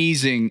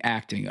amazing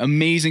acting,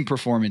 amazing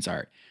performance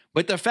art.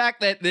 But the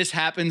fact that this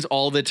happens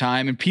all the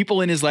time and people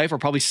in his life are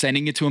probably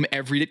sending it to him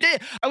every day.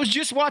 I was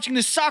just watching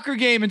this soccer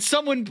game and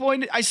someone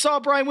pointed, I saw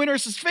Brian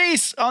Windhorst's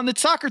face on the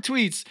soccer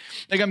tweets.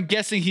 Like, I'm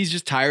guessing he's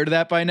just tired of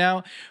that by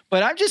now.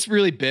 But I'm just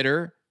really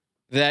bitter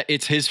that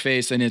it's his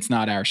face and it's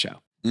not our show.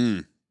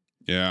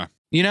 Yeah.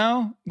 You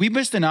know, we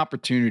missed an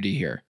opportunity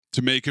here.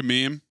 To make a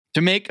meme?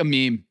 To make a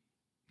meme.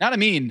 Not a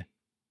meme.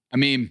 A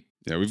meme.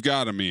 Yeah, we've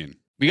got a meme.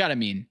 We got a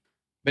meme,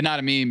 but not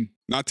a meme.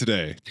 Not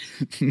today.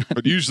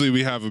 But usually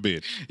we have a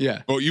meme.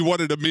 Yeah. Oh, you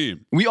wanted a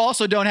meme. We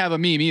also don't have a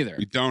meme either.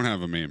 We don't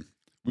have a meme.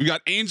 We got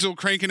Angel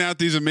cranking out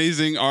these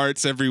amazing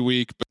arts every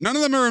week, but none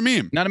of them are a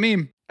meme. Not a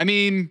meme. I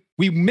mean,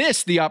 we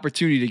missed the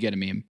opportunity to get a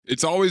meme.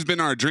 It's always been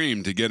our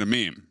dream to get a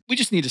meme. We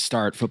just need to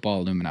start Football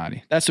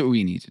Illuminati. That's what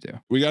we need to do.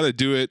 We got to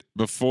do it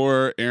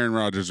before Aaron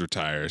Rodgers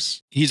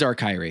retires. He's our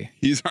Kyrie.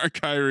 He's our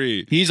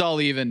Kyrie. He's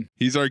all even.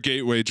 He's our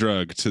gateway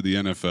drug to the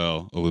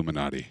NFL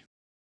Illuminati.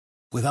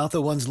 Without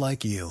the ones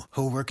like you,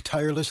 who work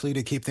tirelessly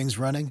to keep things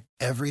running,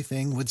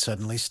 everything would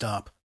suddenly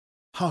stop.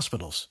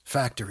 Hospitals,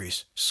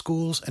 factories,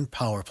 schools, and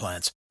power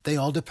plants, they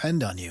all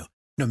depend on you.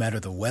 No matter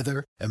the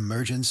weather,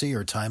 emergency,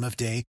 or time of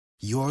day,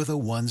 you're the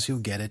ones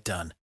who get it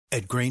done.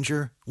 At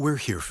Grainger, we're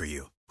here for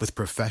you with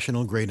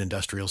professional-grade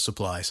industrial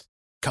supplies.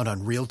 Count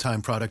on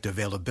real-time product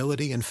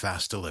availability and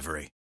fast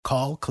delivery.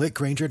 Call, click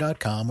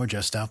Grainger.com, or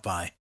just stop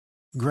by.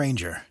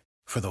 Grainger,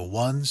 for the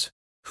ones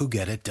who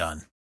get it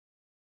done.